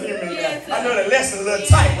throw a little humor in there. I know the lesson a little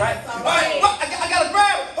tight, right? All right, I got to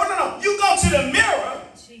grab it. Oh, no. You go to the mirror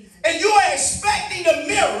and you you're expecting the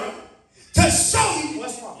mirror to show you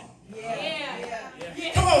what's wrong.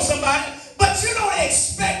 Come on, somebody. But you don't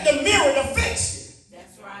expect the mirror to fix you.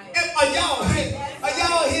 That's right. Are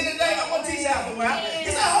y'all here today? I want to teach you how to while. He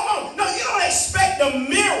said, hold on. No, you don't expect the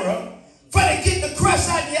mirror for to get the crust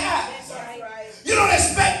out of your eye. That's right. You don't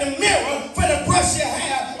expect the mirror for to brush your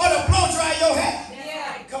hair or to blow dry your hair.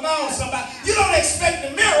 Come on, somebody. You don't expect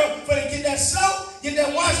the mirror for to get that soap, get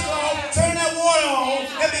that washcloth, turn that water on,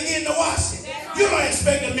 and begin to wash it. You don't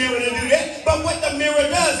expect the mirror to do that. But what the mirror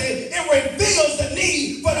does is it reveals the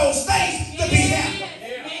need for those things to be handled.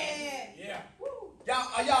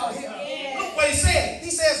 Are y'all here? Look what he said. He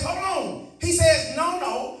says, hold on. He says,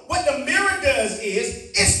 no. What the mirror does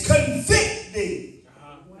is it's convict thee.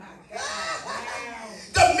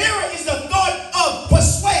 The mirror is the thought of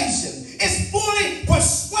persuasion. It's fully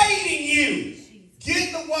persuading you.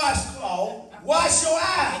 Get the washcloth, wash your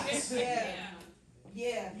eyes. Go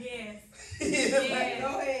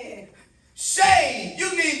ahead. Shave. You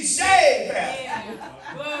need shave, Pastor.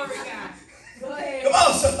 Glory God. Go ahead. Come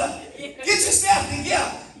on, somebody. Get yourself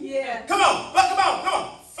together. Come on.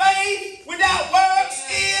 Faith without works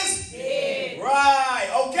is dead. Right.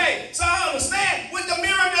 Okay. So I understand what the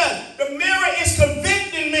mirror does. The mirror is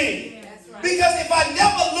convicting me. Right. Because if I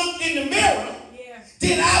never looked in the mirror,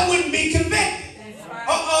 then I wouldn't be convicted.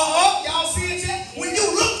 Y'all see it yet? When you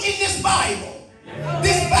look in this Bible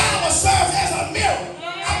serves as a mirror.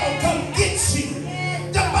 I'm going to come get you.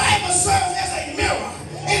 The Bible serves as a mirror.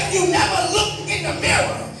 And if you never look in the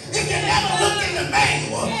mirror, if you never look in the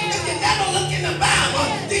manual, if you never look in the Bible,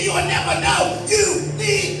 then you will never know you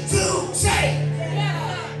need to change.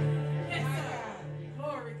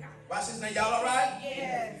 Watch this now, y'all all right?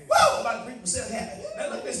 Yes. Woo! I'm about to preach myself happy. Now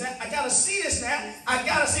look at this now. I got to see this now. I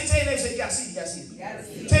got to see. Tell your neighbor, say, you got to see. You got to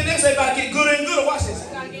see. Tell your neighbor, say, about to get gooder and gooder. Watch this.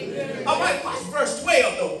 All right, watch verse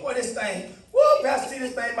 12 though. Boy, this thing. Woo, Pastor T,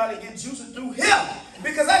 this thing about to get juicy through here.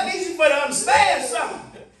 Because I need you for to understand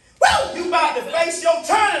something. Well, you about to face your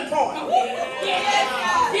turning point. You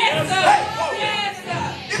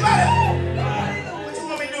about to, what you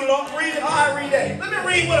want me to do, Lord? Read it. All right, read that. Let me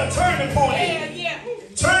read what a turning point is.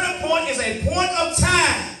 Turning point is a point of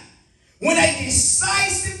time when a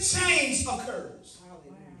decisive change occurs.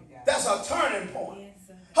 That's a turning point.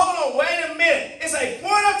 Hold on, wait a minute. It's a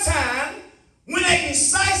point of time when a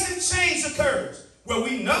decisive change occurs. Well,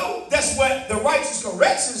 we know that's what the righteous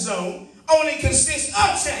correction zone only consists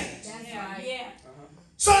of change.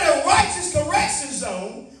 So the righteous correction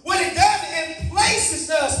zone, what it does, it places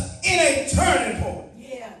us in a turning point.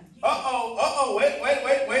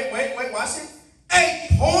 Wait, watch it. A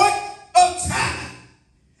point of time.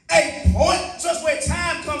 A point, just where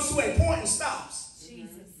time comes to a point and stops.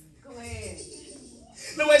 Jesus. Go ahead.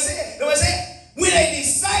 Look what it said. When a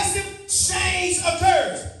decisive change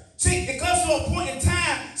occurs. See, it comes to a point in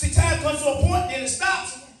time. See, time comes to a point, then it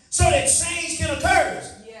stops. So that change can occur.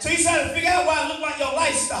 So you're trying to figure out why it look like your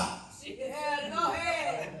life stopped. Go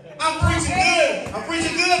ahead. I'm preaching good. I'm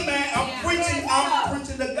preaching good, man. I'm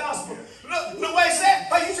preaching the gospel. Look what it said.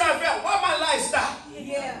 Are you trying to figure out why my life stopped?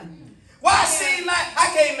 Why it seem like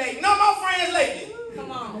I can't make no more friends lately?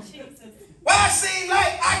 Come on. Why it seem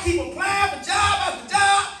like I keep applying for job after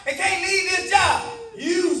job and can't leave this job?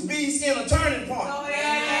 Use bees in a turning point. Go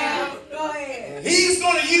ahead. He's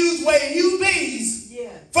going to use where you bees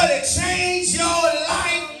for to change your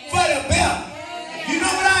life for the better. You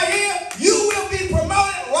know what I hear? You will be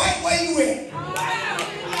promoted right where you at.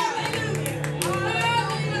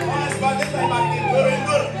 This thing about to get gooder and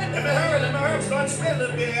gooder. Let me hurry. Start to spread a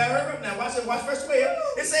little bit. I heard now. Watch verse 12.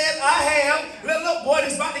 It says, I have, look, boy,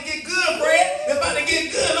 it's about to get good, Fred. It's about to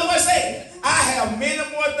get good. Look what it says. I have many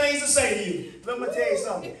more things to say to you. Let me tell you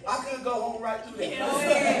something. I could go home right through that.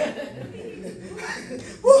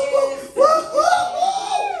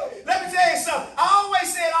 Let me tell you something. I always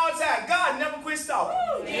say it all the time. God never quits talking.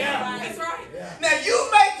 That's right. Now, you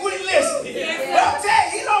may quit listening. But I'm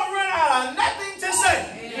telling you, he don't run out of nothing to say.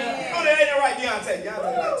 Oh, that ain't right, Deontay. Y'all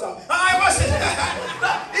don't like talk. All right, watch this.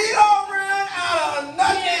 He don't run out of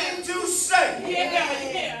nothing to say.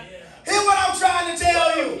 Hear what I'm trying to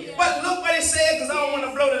tell you. But look what it said, because I don't want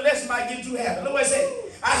to blow the lesson by getting too happy. Look what it said.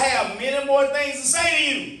 I have many more things to say to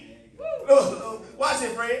you. Watch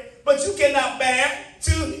it, Fred. But you cannot bear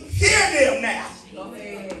to hear them now. Go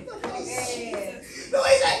ahead. No,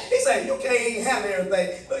 he said, you can't handle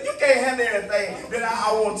everything. You can't handle everything that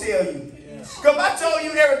I want to tell you. Because if I told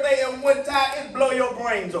you everything at one time, it'd blow your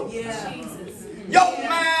brains open. Your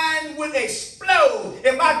mind would explode.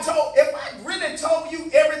 If I really told you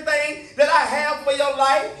everything that I have for your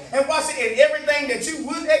life, and watch it, and everything that you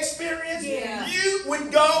would experience, you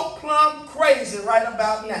would go plumb crazy right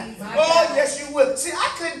about now. Oh, yes, you would. See, I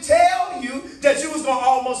couldn't tell you that you was going to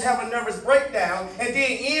almost have a nervous breakdown and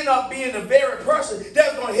then end up being the very person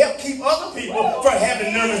that's going to help keep other people from having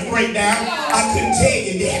a nervous breakdown. I couldn't tell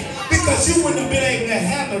you that because you wouldn't have been able to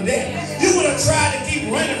handle that. You would have tried to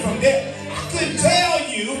keep running from that. I couldn't tell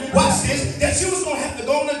you, watch this, that you was going to have to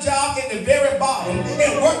go on a job at the very bottom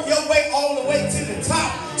and work your way all the way to the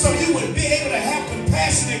top so you would be able to have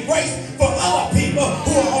compassion and grace for other people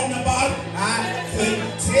who are on the bottom. I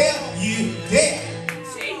couldn't tell you that.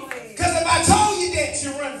 Because if I told you that,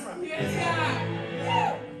 you run from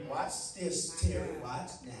it. Watch this, Terry.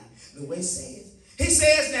 Watch now. The way he says. He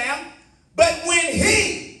says now, but when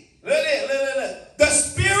he, look, the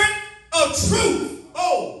Spirit of truth,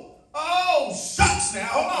 oh, shucks now,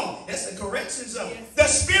 hold on. That's the correction zone. The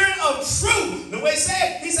Spirit of truth. The way he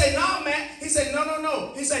said, no, man. He said,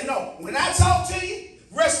 no. He said, no. When I talk to you,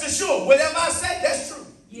 rest assured, whatever I say, that's true.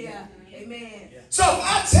 Yeah. Amen. So if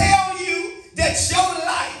I tell you that your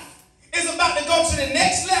life is about to go to the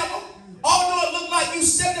next level, although it look like you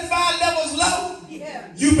 75 levels low,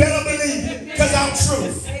 you better believe it, because I'm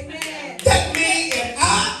truth. Amen. That means if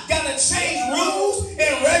I got to change rules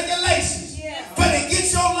and regulations for to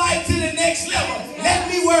get your life to the next level, let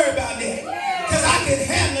me worry about that, because I can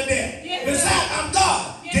handle that. Besides, I'm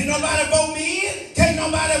God. Did nobody vote me in? Can't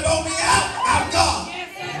nobody vote me out? I'm God.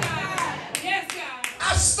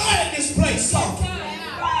 I started this place talking.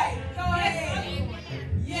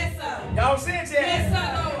 Y'all see it yet?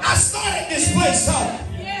 I started this place talking.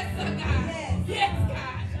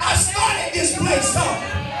 I started this place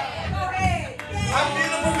talking. I'm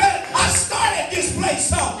feeling prophetic. I started this place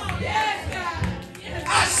talking.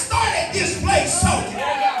 I started this place talking.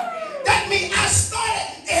 That means I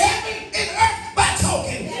started heaven and earth by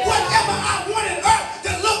talking. Whatever I wanted earth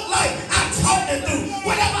to look like, I talked it through.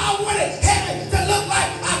 Whatever I wanted heaven to look like,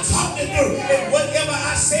 I talked it through. And whatever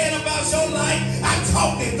I said about your life, I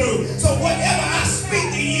talked it through. So whatever I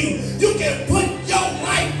speak to you, you can put your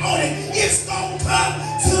life on it. It's going to come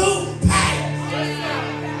to pass.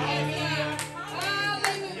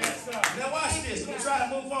 Now watch this. Let me try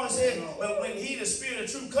to move on. It says, well, when he, the Spirit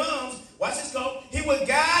of truth, comes, watch this go. He will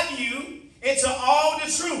guide you into all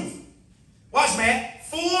the truth. Watch, man.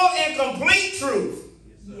 Full and complete truth.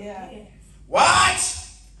 Watch.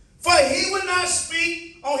 For he will not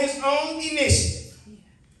speak on his own initiative.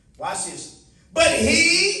 Watch this. But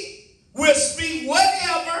he will speak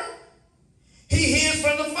whatever he hears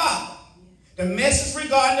from the Father. The message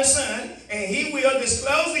regarding the Son, and he will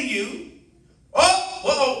disclose to you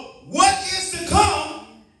what is to come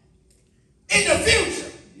in the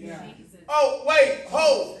future. Oh, wait,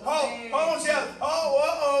 hold on, Chelsea.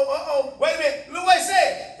 Wait a minute. Look what he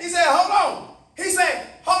said. He said, hold on. He said,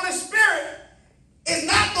 Holy Spirit is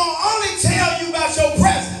not going to only tell you about your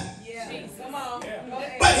present. Come on.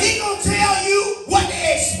 But he going to tell you what to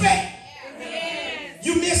expect.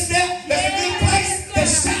 You missed that? That's a good place to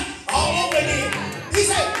shout all over again. He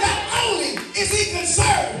said, not only is he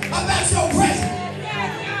concerned about your present,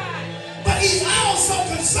 but he's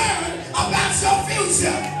also concerned about your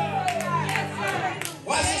future.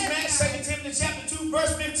 Watch this, man. 2 Timothy chapter 2,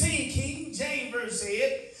 verse 15. King James verse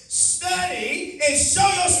said, study and show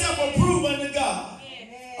yourself approved unto God.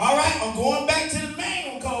 All right, I'm going back to the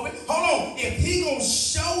main one, Kobe. Hold on. If he going to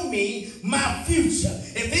show me my future,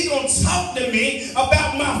 if he going to talk to me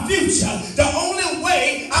about my future, the only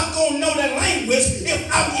way I'm going to know that language if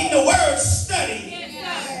I'm in the word study.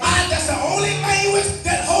 That's the only language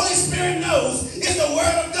that Holy Spirit knows is the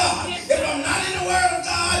word of God. If I'm not in the word of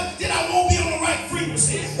God, then I won't be on the right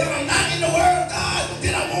frequency. If I'm not in the word of God,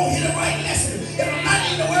 then I won't hear the right lesson. If I'm not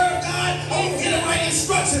in the word of God, I won't hear the right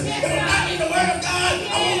instruction. If I'm not in the word of God,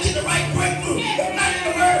 I won't get the right breakthrough. If I'm not in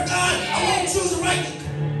the word of God, I won't choose the right.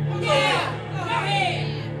 Go ahead.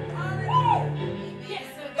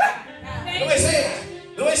 Look what it says.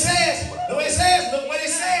 Look what it says. Look what it says. Look what it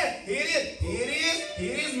says. Here it is. Here it is.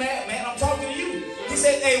 Here it is, man. Man, I'm talking to you. He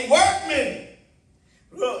said, a workman.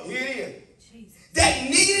 Look, here it is. That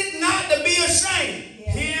needed not to be ashamed.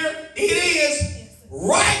 Here it is.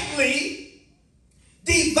 Rightly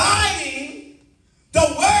dividing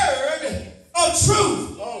the word of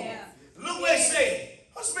truth. Look what it says.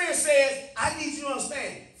 Holy Spirit says, I need you to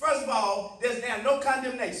understand. First of all, there's now no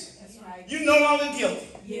condemnation. That's right. You're no longer guilty.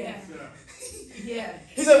 Yeah.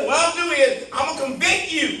 He said, what I'll do is, I'm going to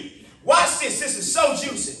convict you. Watch this. This is so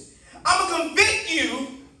juicy. I'm going to convict you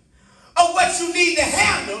of what you need to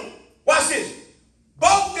handle. Watch this.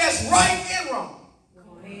 Both that's right and wrong.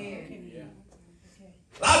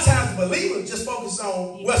 believers just focus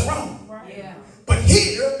on what's wrong. Yeah. But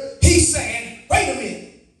here, he's saying, wait a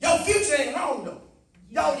minute. Your future ain't wrong, though.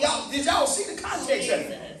 Did y'all see the context of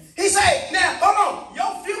it? He said, now, hold on.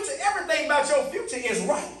 Your future, everything about your future is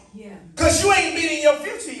right. Yeah. Because you ain't been in your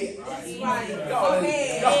future yet. That's right. Y'all,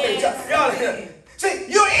 see,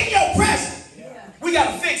 you're in your present. Yeah. We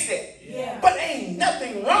got to fix that. Yeah. But ain't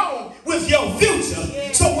nothing wrong with your future.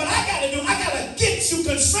 Yeah. So what I got to do, I got to get you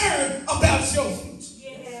concerned about your future.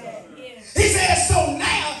 Yeah. He says, so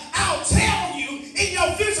now I'll tell you in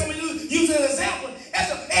your future, I'm going to use an example.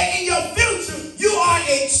 In your future, you are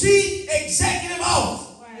a chief executive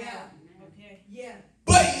officer. Yeah. Okay. Yeah.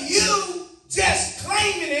 But you just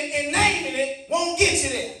claiming it and naming it won't get you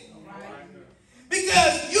there.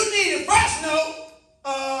 Because you need to first know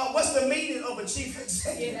what's the meaning of a chief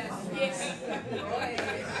executive.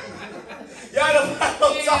 Y'all know what I'm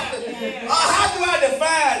talking about? How do I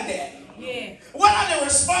define that? Yeah. What are the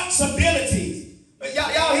responsibilities?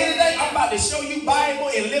 Y'all here today? I'm about to show you Bible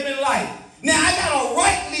and living life. Now I gotta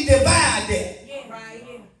rightly divide that. Yeah. Right.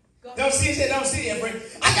 Yeah. Don't see it, don't see it, Brent.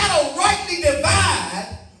 I gotta rightly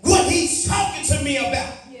divide what he's talking to me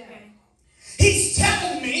about. Yeah. He's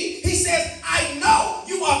telling me, he says, I know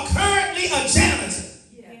you are currently a janitor.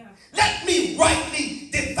 Yeah. Let me rightly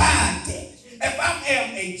divide that. If I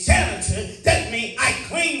am a janitor, that means I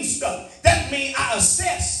clean stuff. That means I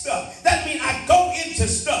assess stuff. That means I go into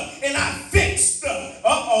stuff and I fix stuff.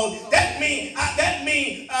 That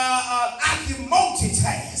means I can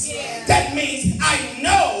multitask. Yeah. That means I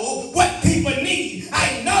know what people need.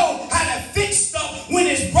 I know how to fix stuff when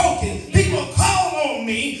it's broken. People call on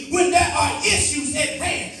me when there are issues at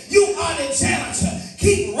hand. You are the janitor.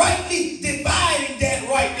 Keep rightly dividing that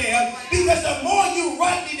right there, because the more you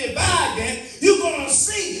rightly divide that, you're going to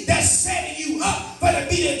see that's setting you up for to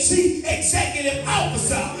be the chief executive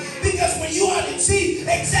officer. Because when you are the chief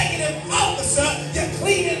executive officer, you're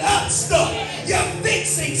cleaning up stuff, you're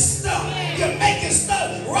fixing stuff, you're making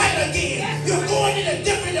stuff right again, you're going into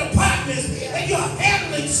different departments and you're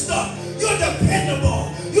handling stuff. You're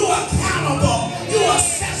dependable, you're accountable, you're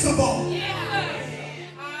accessible.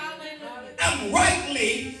 I'm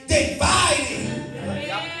rightly dividing.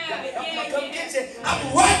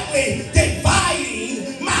 I'm rightly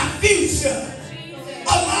dividing my future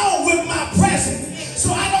along with my present.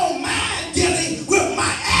 So I don't mind dealing with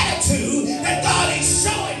my attitude that God is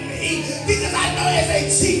showing me, because I know as a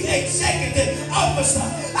chief executive officer,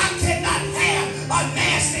 I cannot have a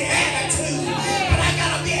nasty attitude. But I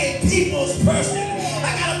gotta be a people's person.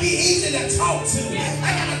 I gotta be easy to talk to.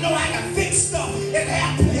 I gotta know I can fix stuff and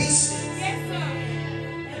have patience.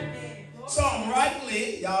 So I'm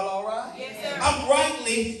rightly, y'all all right? Yes, sir. I'm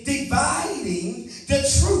rightly dividing the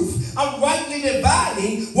truth. I'm rightly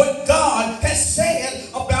dividing what God has said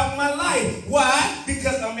about my life. Why?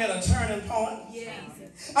 Because I'm at a turning point. Yeah.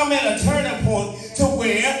 I'm at a turning point to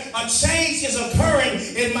where a change is occurring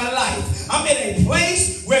in my life. I'm in a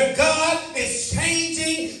place where God is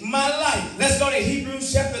changing my life. Let's go to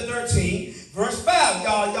Hebrews chapter 13, verse 5.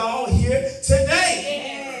 Y'all here today.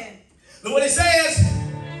 Yeah. Look what it says.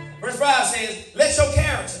 Verse 5 says, let your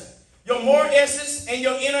character, your moral essence, and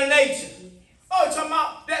your inner nature. Oh, you're talking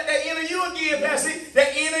about that inner you again, Pastor.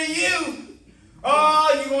 That inner you.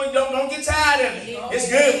 Oh, don't get tired of it. It's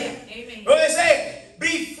good. Amen. What it says?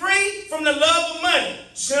 Be free from the love of money.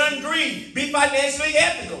 Shun greed. Be financially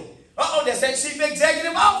ethical. That's that chief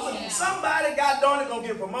executive officer. Yeah. Somebody, God darn it, gonna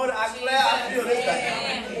get promoted. I feel this thing.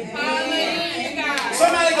 Hallelujah.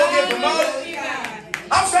 Somebody gonna get promoted.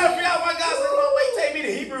 I'm trying to figure out why God said, Lord, wait, take me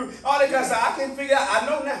to Hebrew. All that kind of stuff. I can't figure it out. I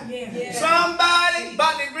know now. Yeah. Somebody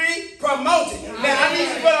about to be promoted. Now, I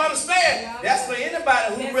need you to understand, that's for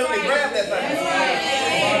anybody who really grabbed that thing.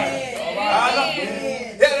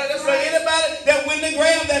 That's for anybody that went to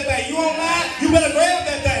grab that thing. You won't lie? You better grab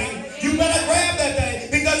that thing. You better grab that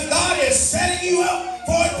thing, because God is setting you up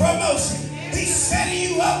for a promotion. He's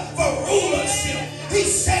setting you up for rulership.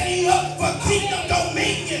 He's setting you up for kingdom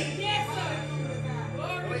dominion.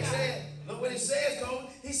 Look what it says, Cole.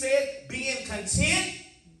 He said, being content,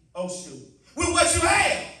 with what you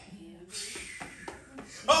have.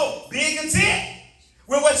 Being content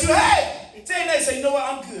with what you have. Tell you, say, you know what,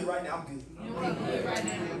 I'm good right now. I'm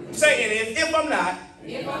good. Say it. If I'm not,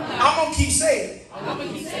 I'm going to keep saying it. I'm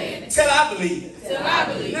gonna keep saying it. Till I believe it. Till I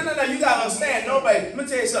believe it. No. You gotta understand. Nobody. Let me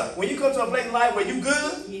tell you something. When you come to a place in life where you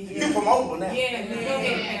good, you promotable now. Yeah, go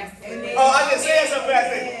ahead, Pastor. Oh, I just said something back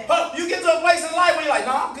there. Huh, you get to a place in life where you're like,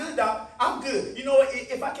 no, I'm good, dog. I'm good. You know what?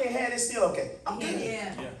 If I can't have it, it's still okay. I'm good.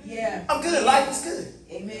 Yeah. I'm good. Life is good.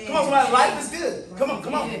 Amen. Come on, somebody. Life is good. Come on.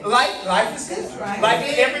 Life is good. Right. Life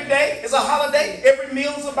is every day is a holiday. Every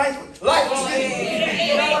meal is a banquet. Life is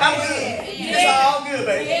good. I'm good. It's all good,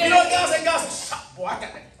 baby. You know what God said? God said, boy, I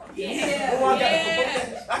got that.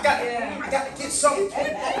 I got to get something.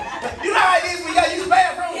 You know how it is when you got to use the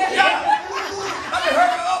bathroom? I can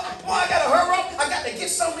hurry up. Boy, I got to hurry up. I got to get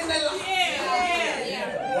something in that life.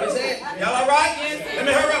 What is that? Y'all all right? Let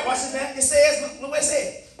me hurry up. Watch this now. It says, look what it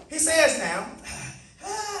says. He says now,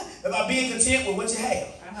 about being content with what you have.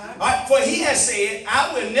 All right, for he has said,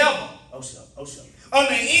 I will never,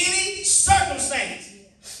 under any circumstance,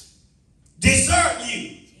 desert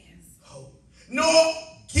you, nor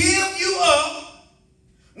give you up,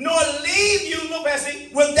 nor leave you, look, Bessie,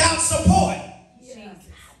 without support.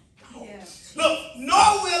 Look,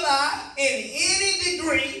 nor will I in any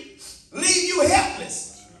degree leave you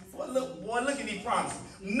helpless. Boy, look at these promises.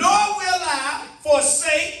 Nor will I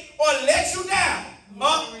forsake or let you down.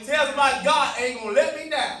 Tells about God ain't gonna let me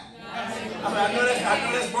down. I know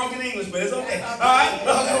that's broken English, but it's okay. All right,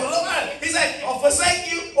 look at it. He said, or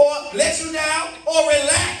forsake you, or let you down, or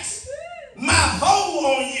relax my hold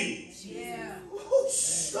on you.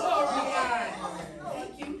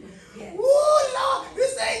 Lord,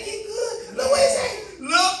 this thing get good. Look what he said.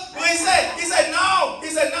 Look what he said. He said, no. He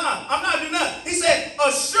said, no, I'm not doing nothing. He said,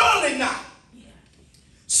 surely not.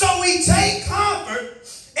 So we take comfort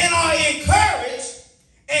and are encouraged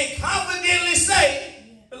and confidently say,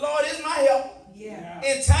 the Lord is my help.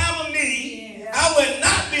 In time of need, I will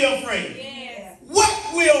not be afraid.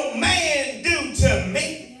 What will man do to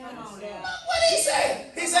me? What did he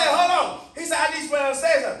say? He said, hold on. He said, I need you to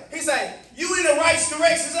say something. He said, you in the right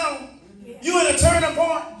direction zone? You in a turning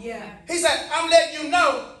point? He said, I'm letting you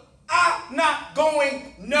know I'm not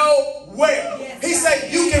going nowhere. He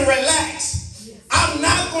said, you can relax. I'm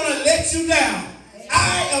not going to let you down.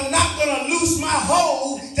 I am not going to lose my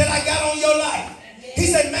hold that I got on your life. He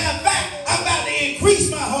said, matter of fact, I'm about to increase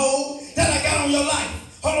my hold that I got on your life.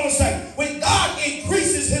 Hold on a second. When God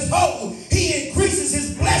increases his hold, he increases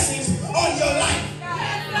his blessings on your life.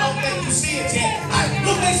 I don't think you see it yet.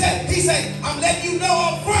 Look what he said. He said, I'm letting you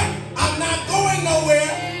know up front, I'm not going nowhere.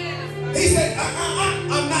 He said,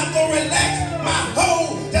 I'm not going to relax my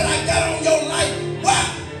hold that I got on your life. Why?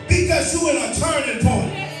 Because you're in a turning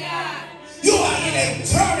point. You are in a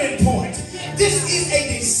turning point. This is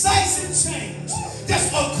a decisive change that's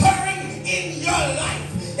occurring in your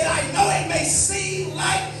life. And I know it may seem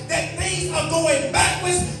like that things are going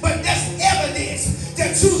backwards, but that's evidence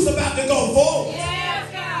that you're about to go forward. Yes,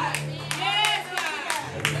 God. Yes, God.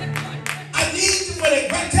 I need you for the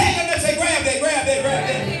tell them to say, grab that.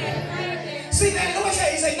 See that? Look what he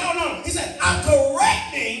said. He said, no. He said, I'm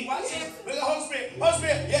correcting. Watch this. Look at Holy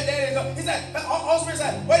Spirit. Yeah, there it is. He said, Holy Spirit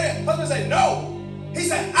said, wait a minute. Holy Spirit said, no. He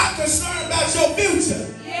said, I'm concerned about your future.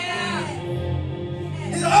 Yeah.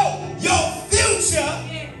 He said, oh, your future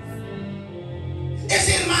is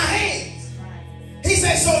in my hands. He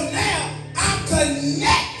said, so now I'm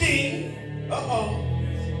connecting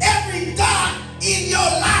every dot in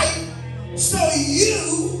your life so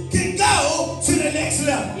you can go to the next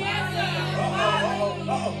level.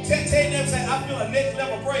 Tell them, say, I feel a next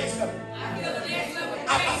level praise coming.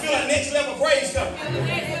 I feel a next level praise coming.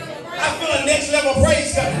 I feel a next level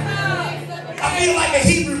praise coming. I feel like the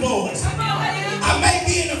Hebrew boys. I may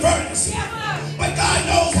be in the furnace, but God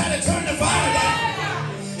knows how to turn the fire down.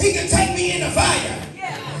 He can take me in the fire,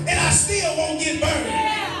 and I still won't get burned.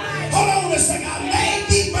 Hold on a second. I may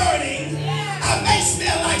be burning. I may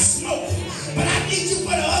smell like smoke, but I need you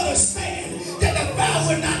for the understand that the fire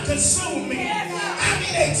will not consume me. I'm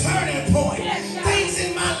in a turning point. Things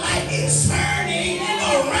in my life is turning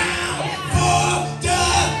around for the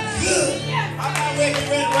good. I'm not ready to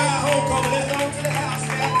run around homecoming. Let's go to the house,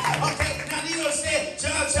 man. Okay, now you understand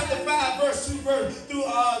John chapter 5, verse 2 through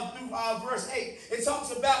verse 8. It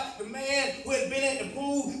talks about the man who had been at the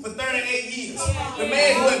pool for 38 years. The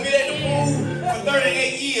man who had been at the pool for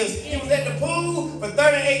 38 years. He was at the pool for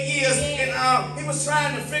 38 years, and he was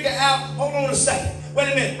trying to figure out, hold on a second.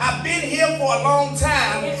 Wait a minute, I've been here for a long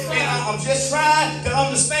time, and I'm just trying to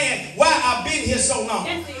understand why I've been here so long.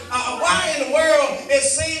 Why in the world it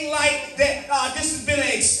seemed like that this has been an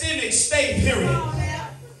extended stay period?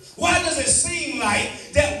 Why does it seem like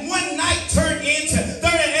that one night turned into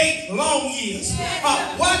 38 long years?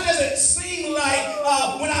 Why does it seem seemed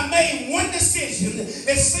like when I made one decision,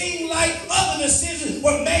 it seemed like other decisions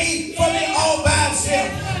were made for me all by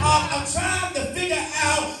itself. I'm trying to figure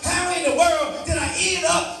out how in the world did I end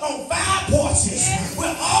up on 5 porches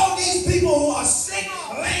with all these people who are sick,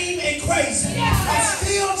 lame, and crazy. I'm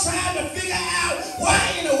still trying to figure out why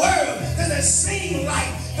in the world does it seem like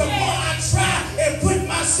the more I try and put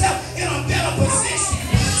myself in a better position,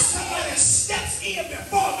 somebody steps in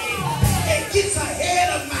before me and gets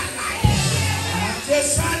ahead of my life. I'm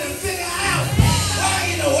just trying to figure out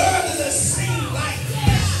why in the world does it seem like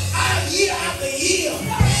year after year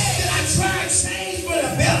that I try and change for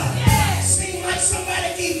the better. Seems like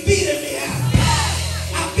somebody keep beating me out.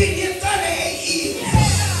 I've been here 38 years.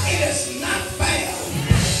 It is not fair.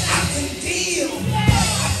 I'm condemned.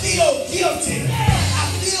 I feel guilty. I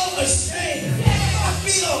feel ashamed. I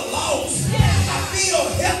feel lost. I feel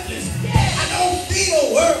helpless. I don't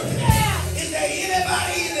feel worthy. Is there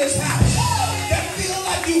anybody in this house that feel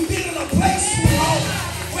like you've been in a place too long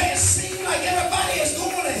where it seems like everybody is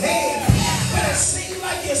going ahead, but it seems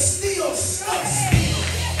like you're still stuck?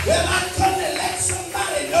 Well, I come to let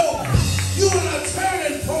somebody know you're in a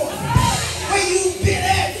turning point. Where you've been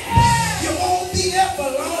at, you won't be there for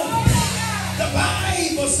long. The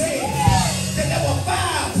Bible says that there were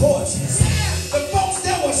 5 porches. The folks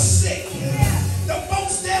that were sick, the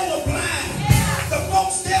folks that were blind, the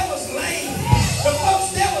folks that was lame, the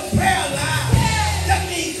folks that was paralyzed. That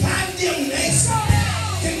means condemnation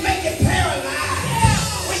can make you paralyzed,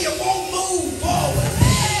 where you won't move forward,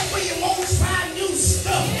 where you won't try new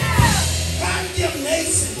stuff.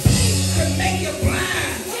 Condemnation can make you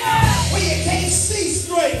blind, where you can't see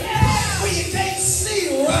straight, where you can't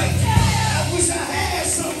see right. I wish I had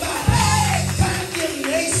somebody.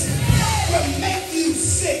 Condemnation will make you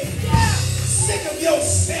sick, sick of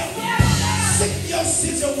yourself, sick of your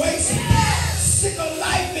situation, sick of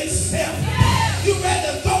life itself. You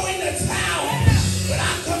rather go in the towel. But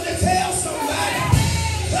I come to tell somebody,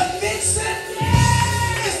 conviction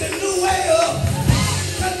is the new way up.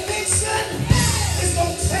 Conviction is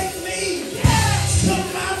going to take me to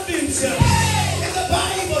my future. And the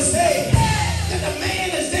Bible says that the man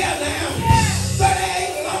is there now,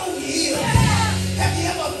 38 long years. Have you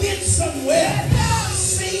ever been somewhere,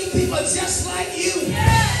 seen people just like you,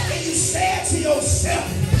 and you said to yourself,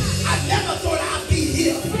 I never thought I'd be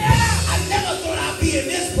here. I never thought I'd be in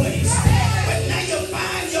this place. But now you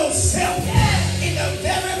find yourself in the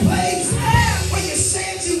very place where you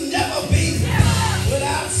said you'd never be. But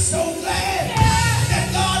I'm so glad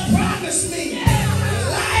that God promised me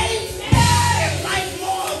life and life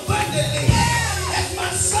more abundantly. As my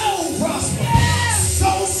soul prospers,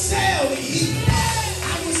 so shall he.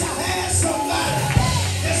 I wish I had somebody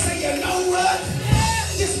that say, you know what?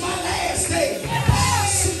 This is my last day.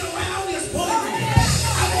 Sitting around this point,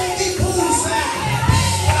 I won't be poolside.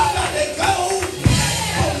 But I'm about to go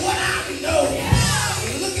for what I know.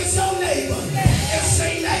 Look at your neighbor and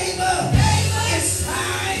say, neighbor, it's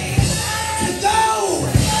time to go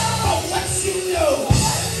for what you know.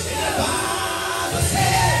 And the Bible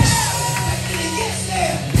says that when he gets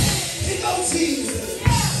there, here goes Jesus.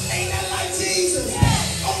 Ain't that like Jesus?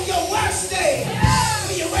 On your worst day,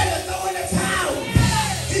 when you're ready to throw in the towel,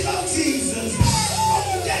 here goes Jesus.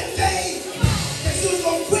 On that day that you was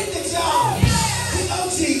going to quit the job, here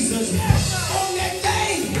goes Jesus. On that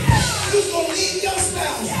day you was going to leave your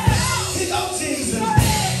spouse, here goes Jesus.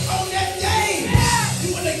 On that day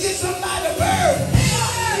you want to get somebody to burn,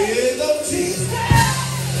 here goes Jesus.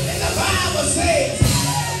 And the Bible says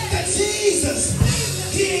that Jesus,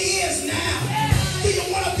 here he is now. Do you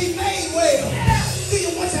want to be made well? Do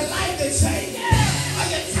you want your life to change? Are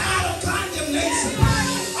you tired of condemnation?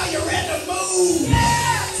 Are you ready to move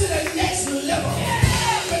to the next level?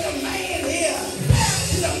 But the man here,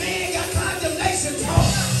 the man got condemnation talk.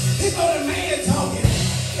 Here go the man talking.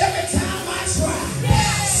 Every time I try,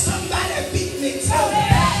 somebody beat me too.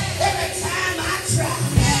 Every time I try,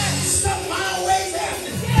 something always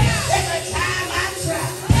happens. Every time I try,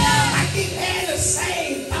 I keep having the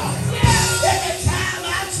same thought. Every time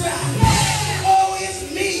I try, oh, it's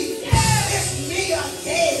me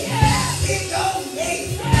again. It go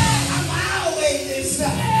me. I'm always this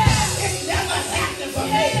side. It never happened for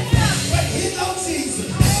me. But here go Jesus.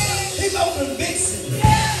 Here go conviction.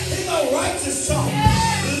 Here go righteous talk.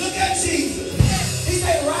 Look at Jesus. He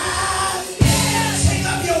said, rise, take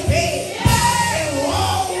up your bed, and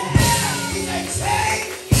walk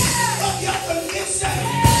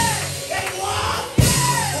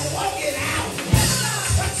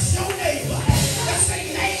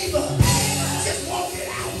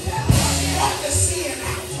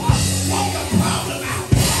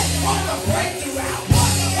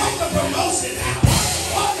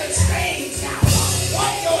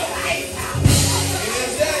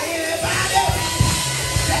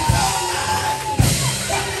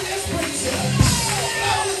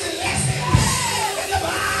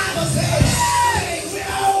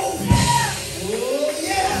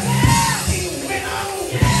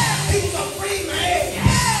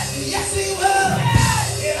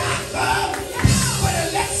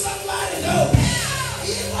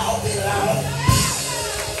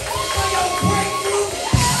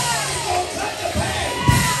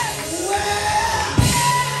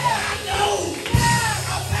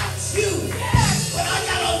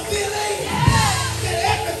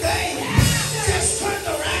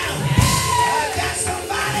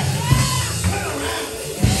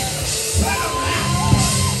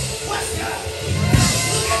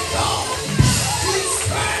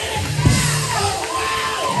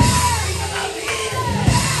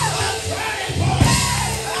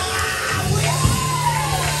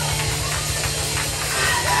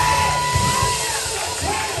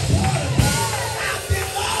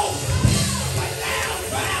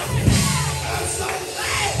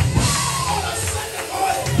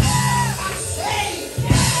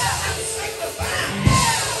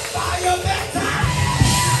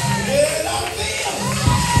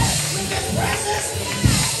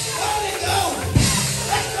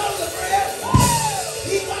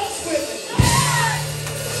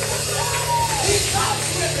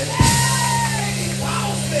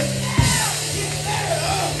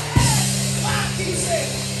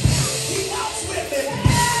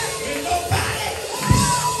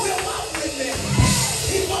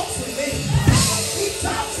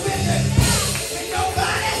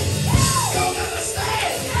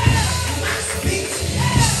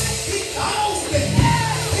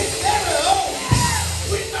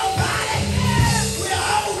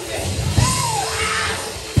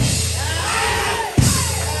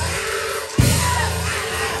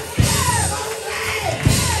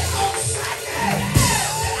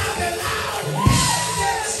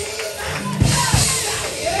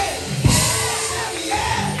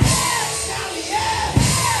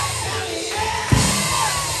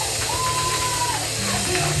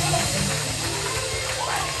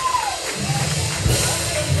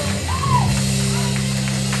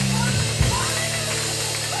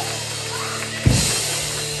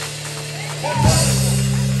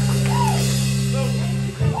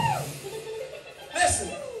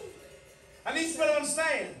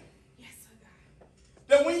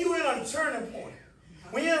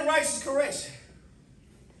righteous correction,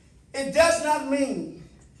 it does not mean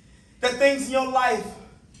that things in your life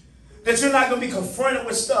that you're not going to be confronted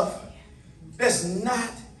with stuff that's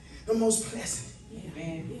not the most pleasant.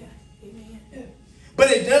 Amen.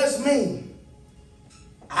 But it does mean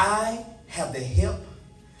I have the help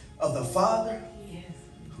of the Father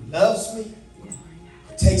who loves me,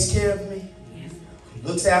 who takes care of me, who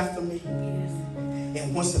looks after me,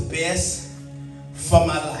 and wants the best for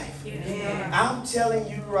my life. I'm telling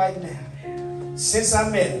you right now, since I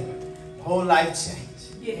met him, my whole life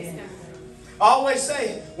changed. I always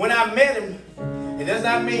say, when I met him, it does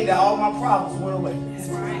not mean that all my problems went away. That's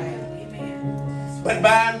right. Amen. But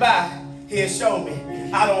by and by, he has shown me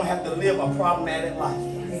I don't have to live a problematic life.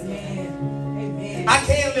 Amen. I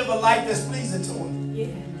can live a life that's pleasing to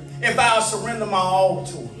him if I'll surrender my all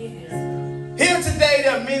to him. Here today,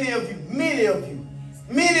 there are many of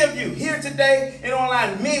you here today and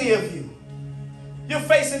online, many of you. You're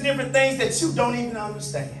facing different things that you don't even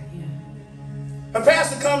understand. A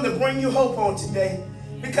pastor come to bring you hope on today,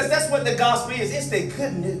 because that's what the gospel is. It's the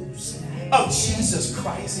good news of Jesus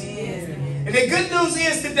Christ. And the good news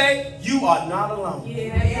is today, you are not alone. I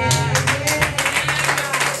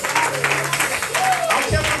don't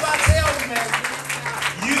care what anybody tells you, man.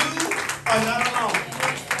 You are not alone.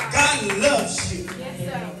 God loves you.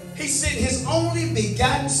 He sent his only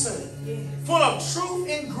begotten Son, full of truth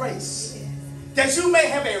and grace, that you may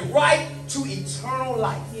have a right to eternal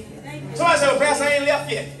life. Somebody said, well, Pastor, I ain't left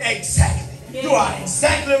yet. Exactly. You are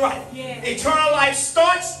exactly right. Eternal life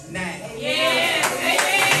starts now.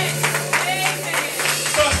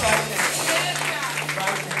 Starts right now.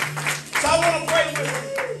 So I want to pray with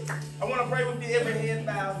you. I want to pray with you, every head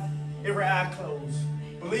bowed, every eye closed.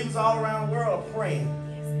 Believers all around the world are praying.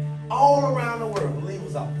 All around the world,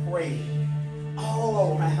 believers are praying.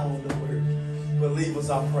 All around the world, believers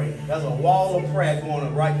are praying. There's a wall of prayer going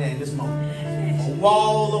on right now in this moment. A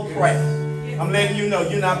wall of prayer. I'm letting you know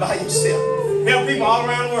you're not by yourself. There are people all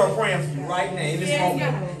around the world praying for you right now in this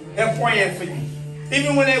moment. They're praying for you.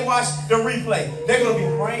 Even when they watch the replay, they're going to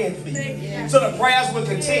be praying for you. So the prayers will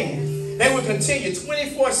continue. They will continue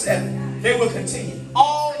 24/7. They will continue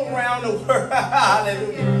all around the world.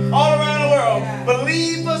 Hallelujah. All around the world,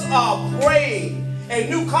 believers are praying. And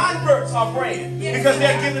new converts are praying because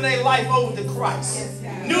they're giving their life over to Christ.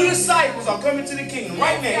 New disciples are coming to the kingdom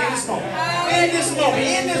right now in this moment. In this moment.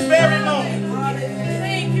 In this very moment.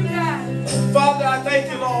 Thank you, God. Father, I thank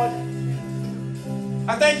you, Lord.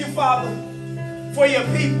 I thank you, Father, for your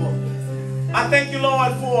people. I thank you,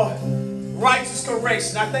 Lord, for righteous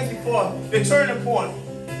correction. I thank you for the turning point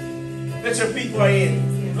that your people are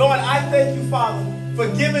in. Lord, I thank you, Father, for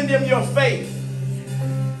giving them your faith.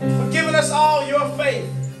 For giving us all your faith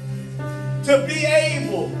to be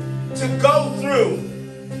able to go through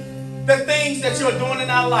the things that you're doing in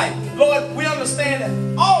our life. Lord, we understand that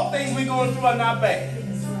all things we're going through are not bad.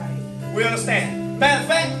 We understand. Matter of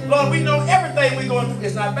fact, Lord, we know everything we're going through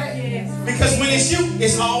is not bad. Because when it's you,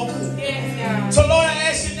 it's all good. So Lord, I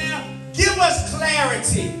ask you now, give us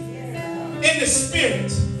clarity in the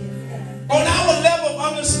spirit on our level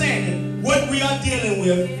of understanding what we are dealing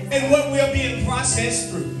with and what we are being processed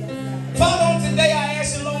through. Father, on today I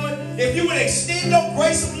ask you, Lord, if you would extend your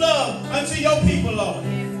grace of love unto your people, Lord.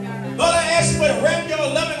 Lord, I ask you to wrap your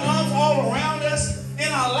loving arms all around us and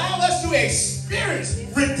allow us to experience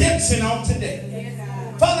redemption on today.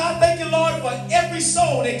 Father, I thank you, Lord, for every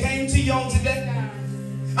soul that came to you on today.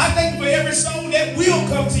 I thank you for every soul that will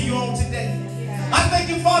come to you on today. I thank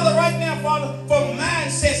you, Father, right now, Father, for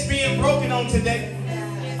mindsets being broken on today.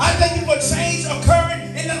 I thank you for change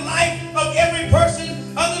occurring in the life of every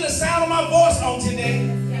person under the sound of my voice on today.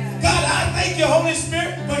 God, I thank you, Holy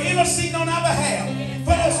Spirit, for interceding on our behalf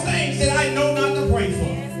for those things that I know not to pray for.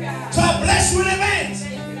 So I bless you in advance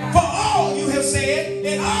for all you have said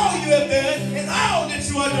and all you have done and all that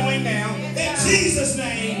you are doing now. In Jesus'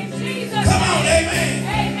 name. Come on,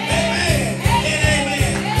 amen.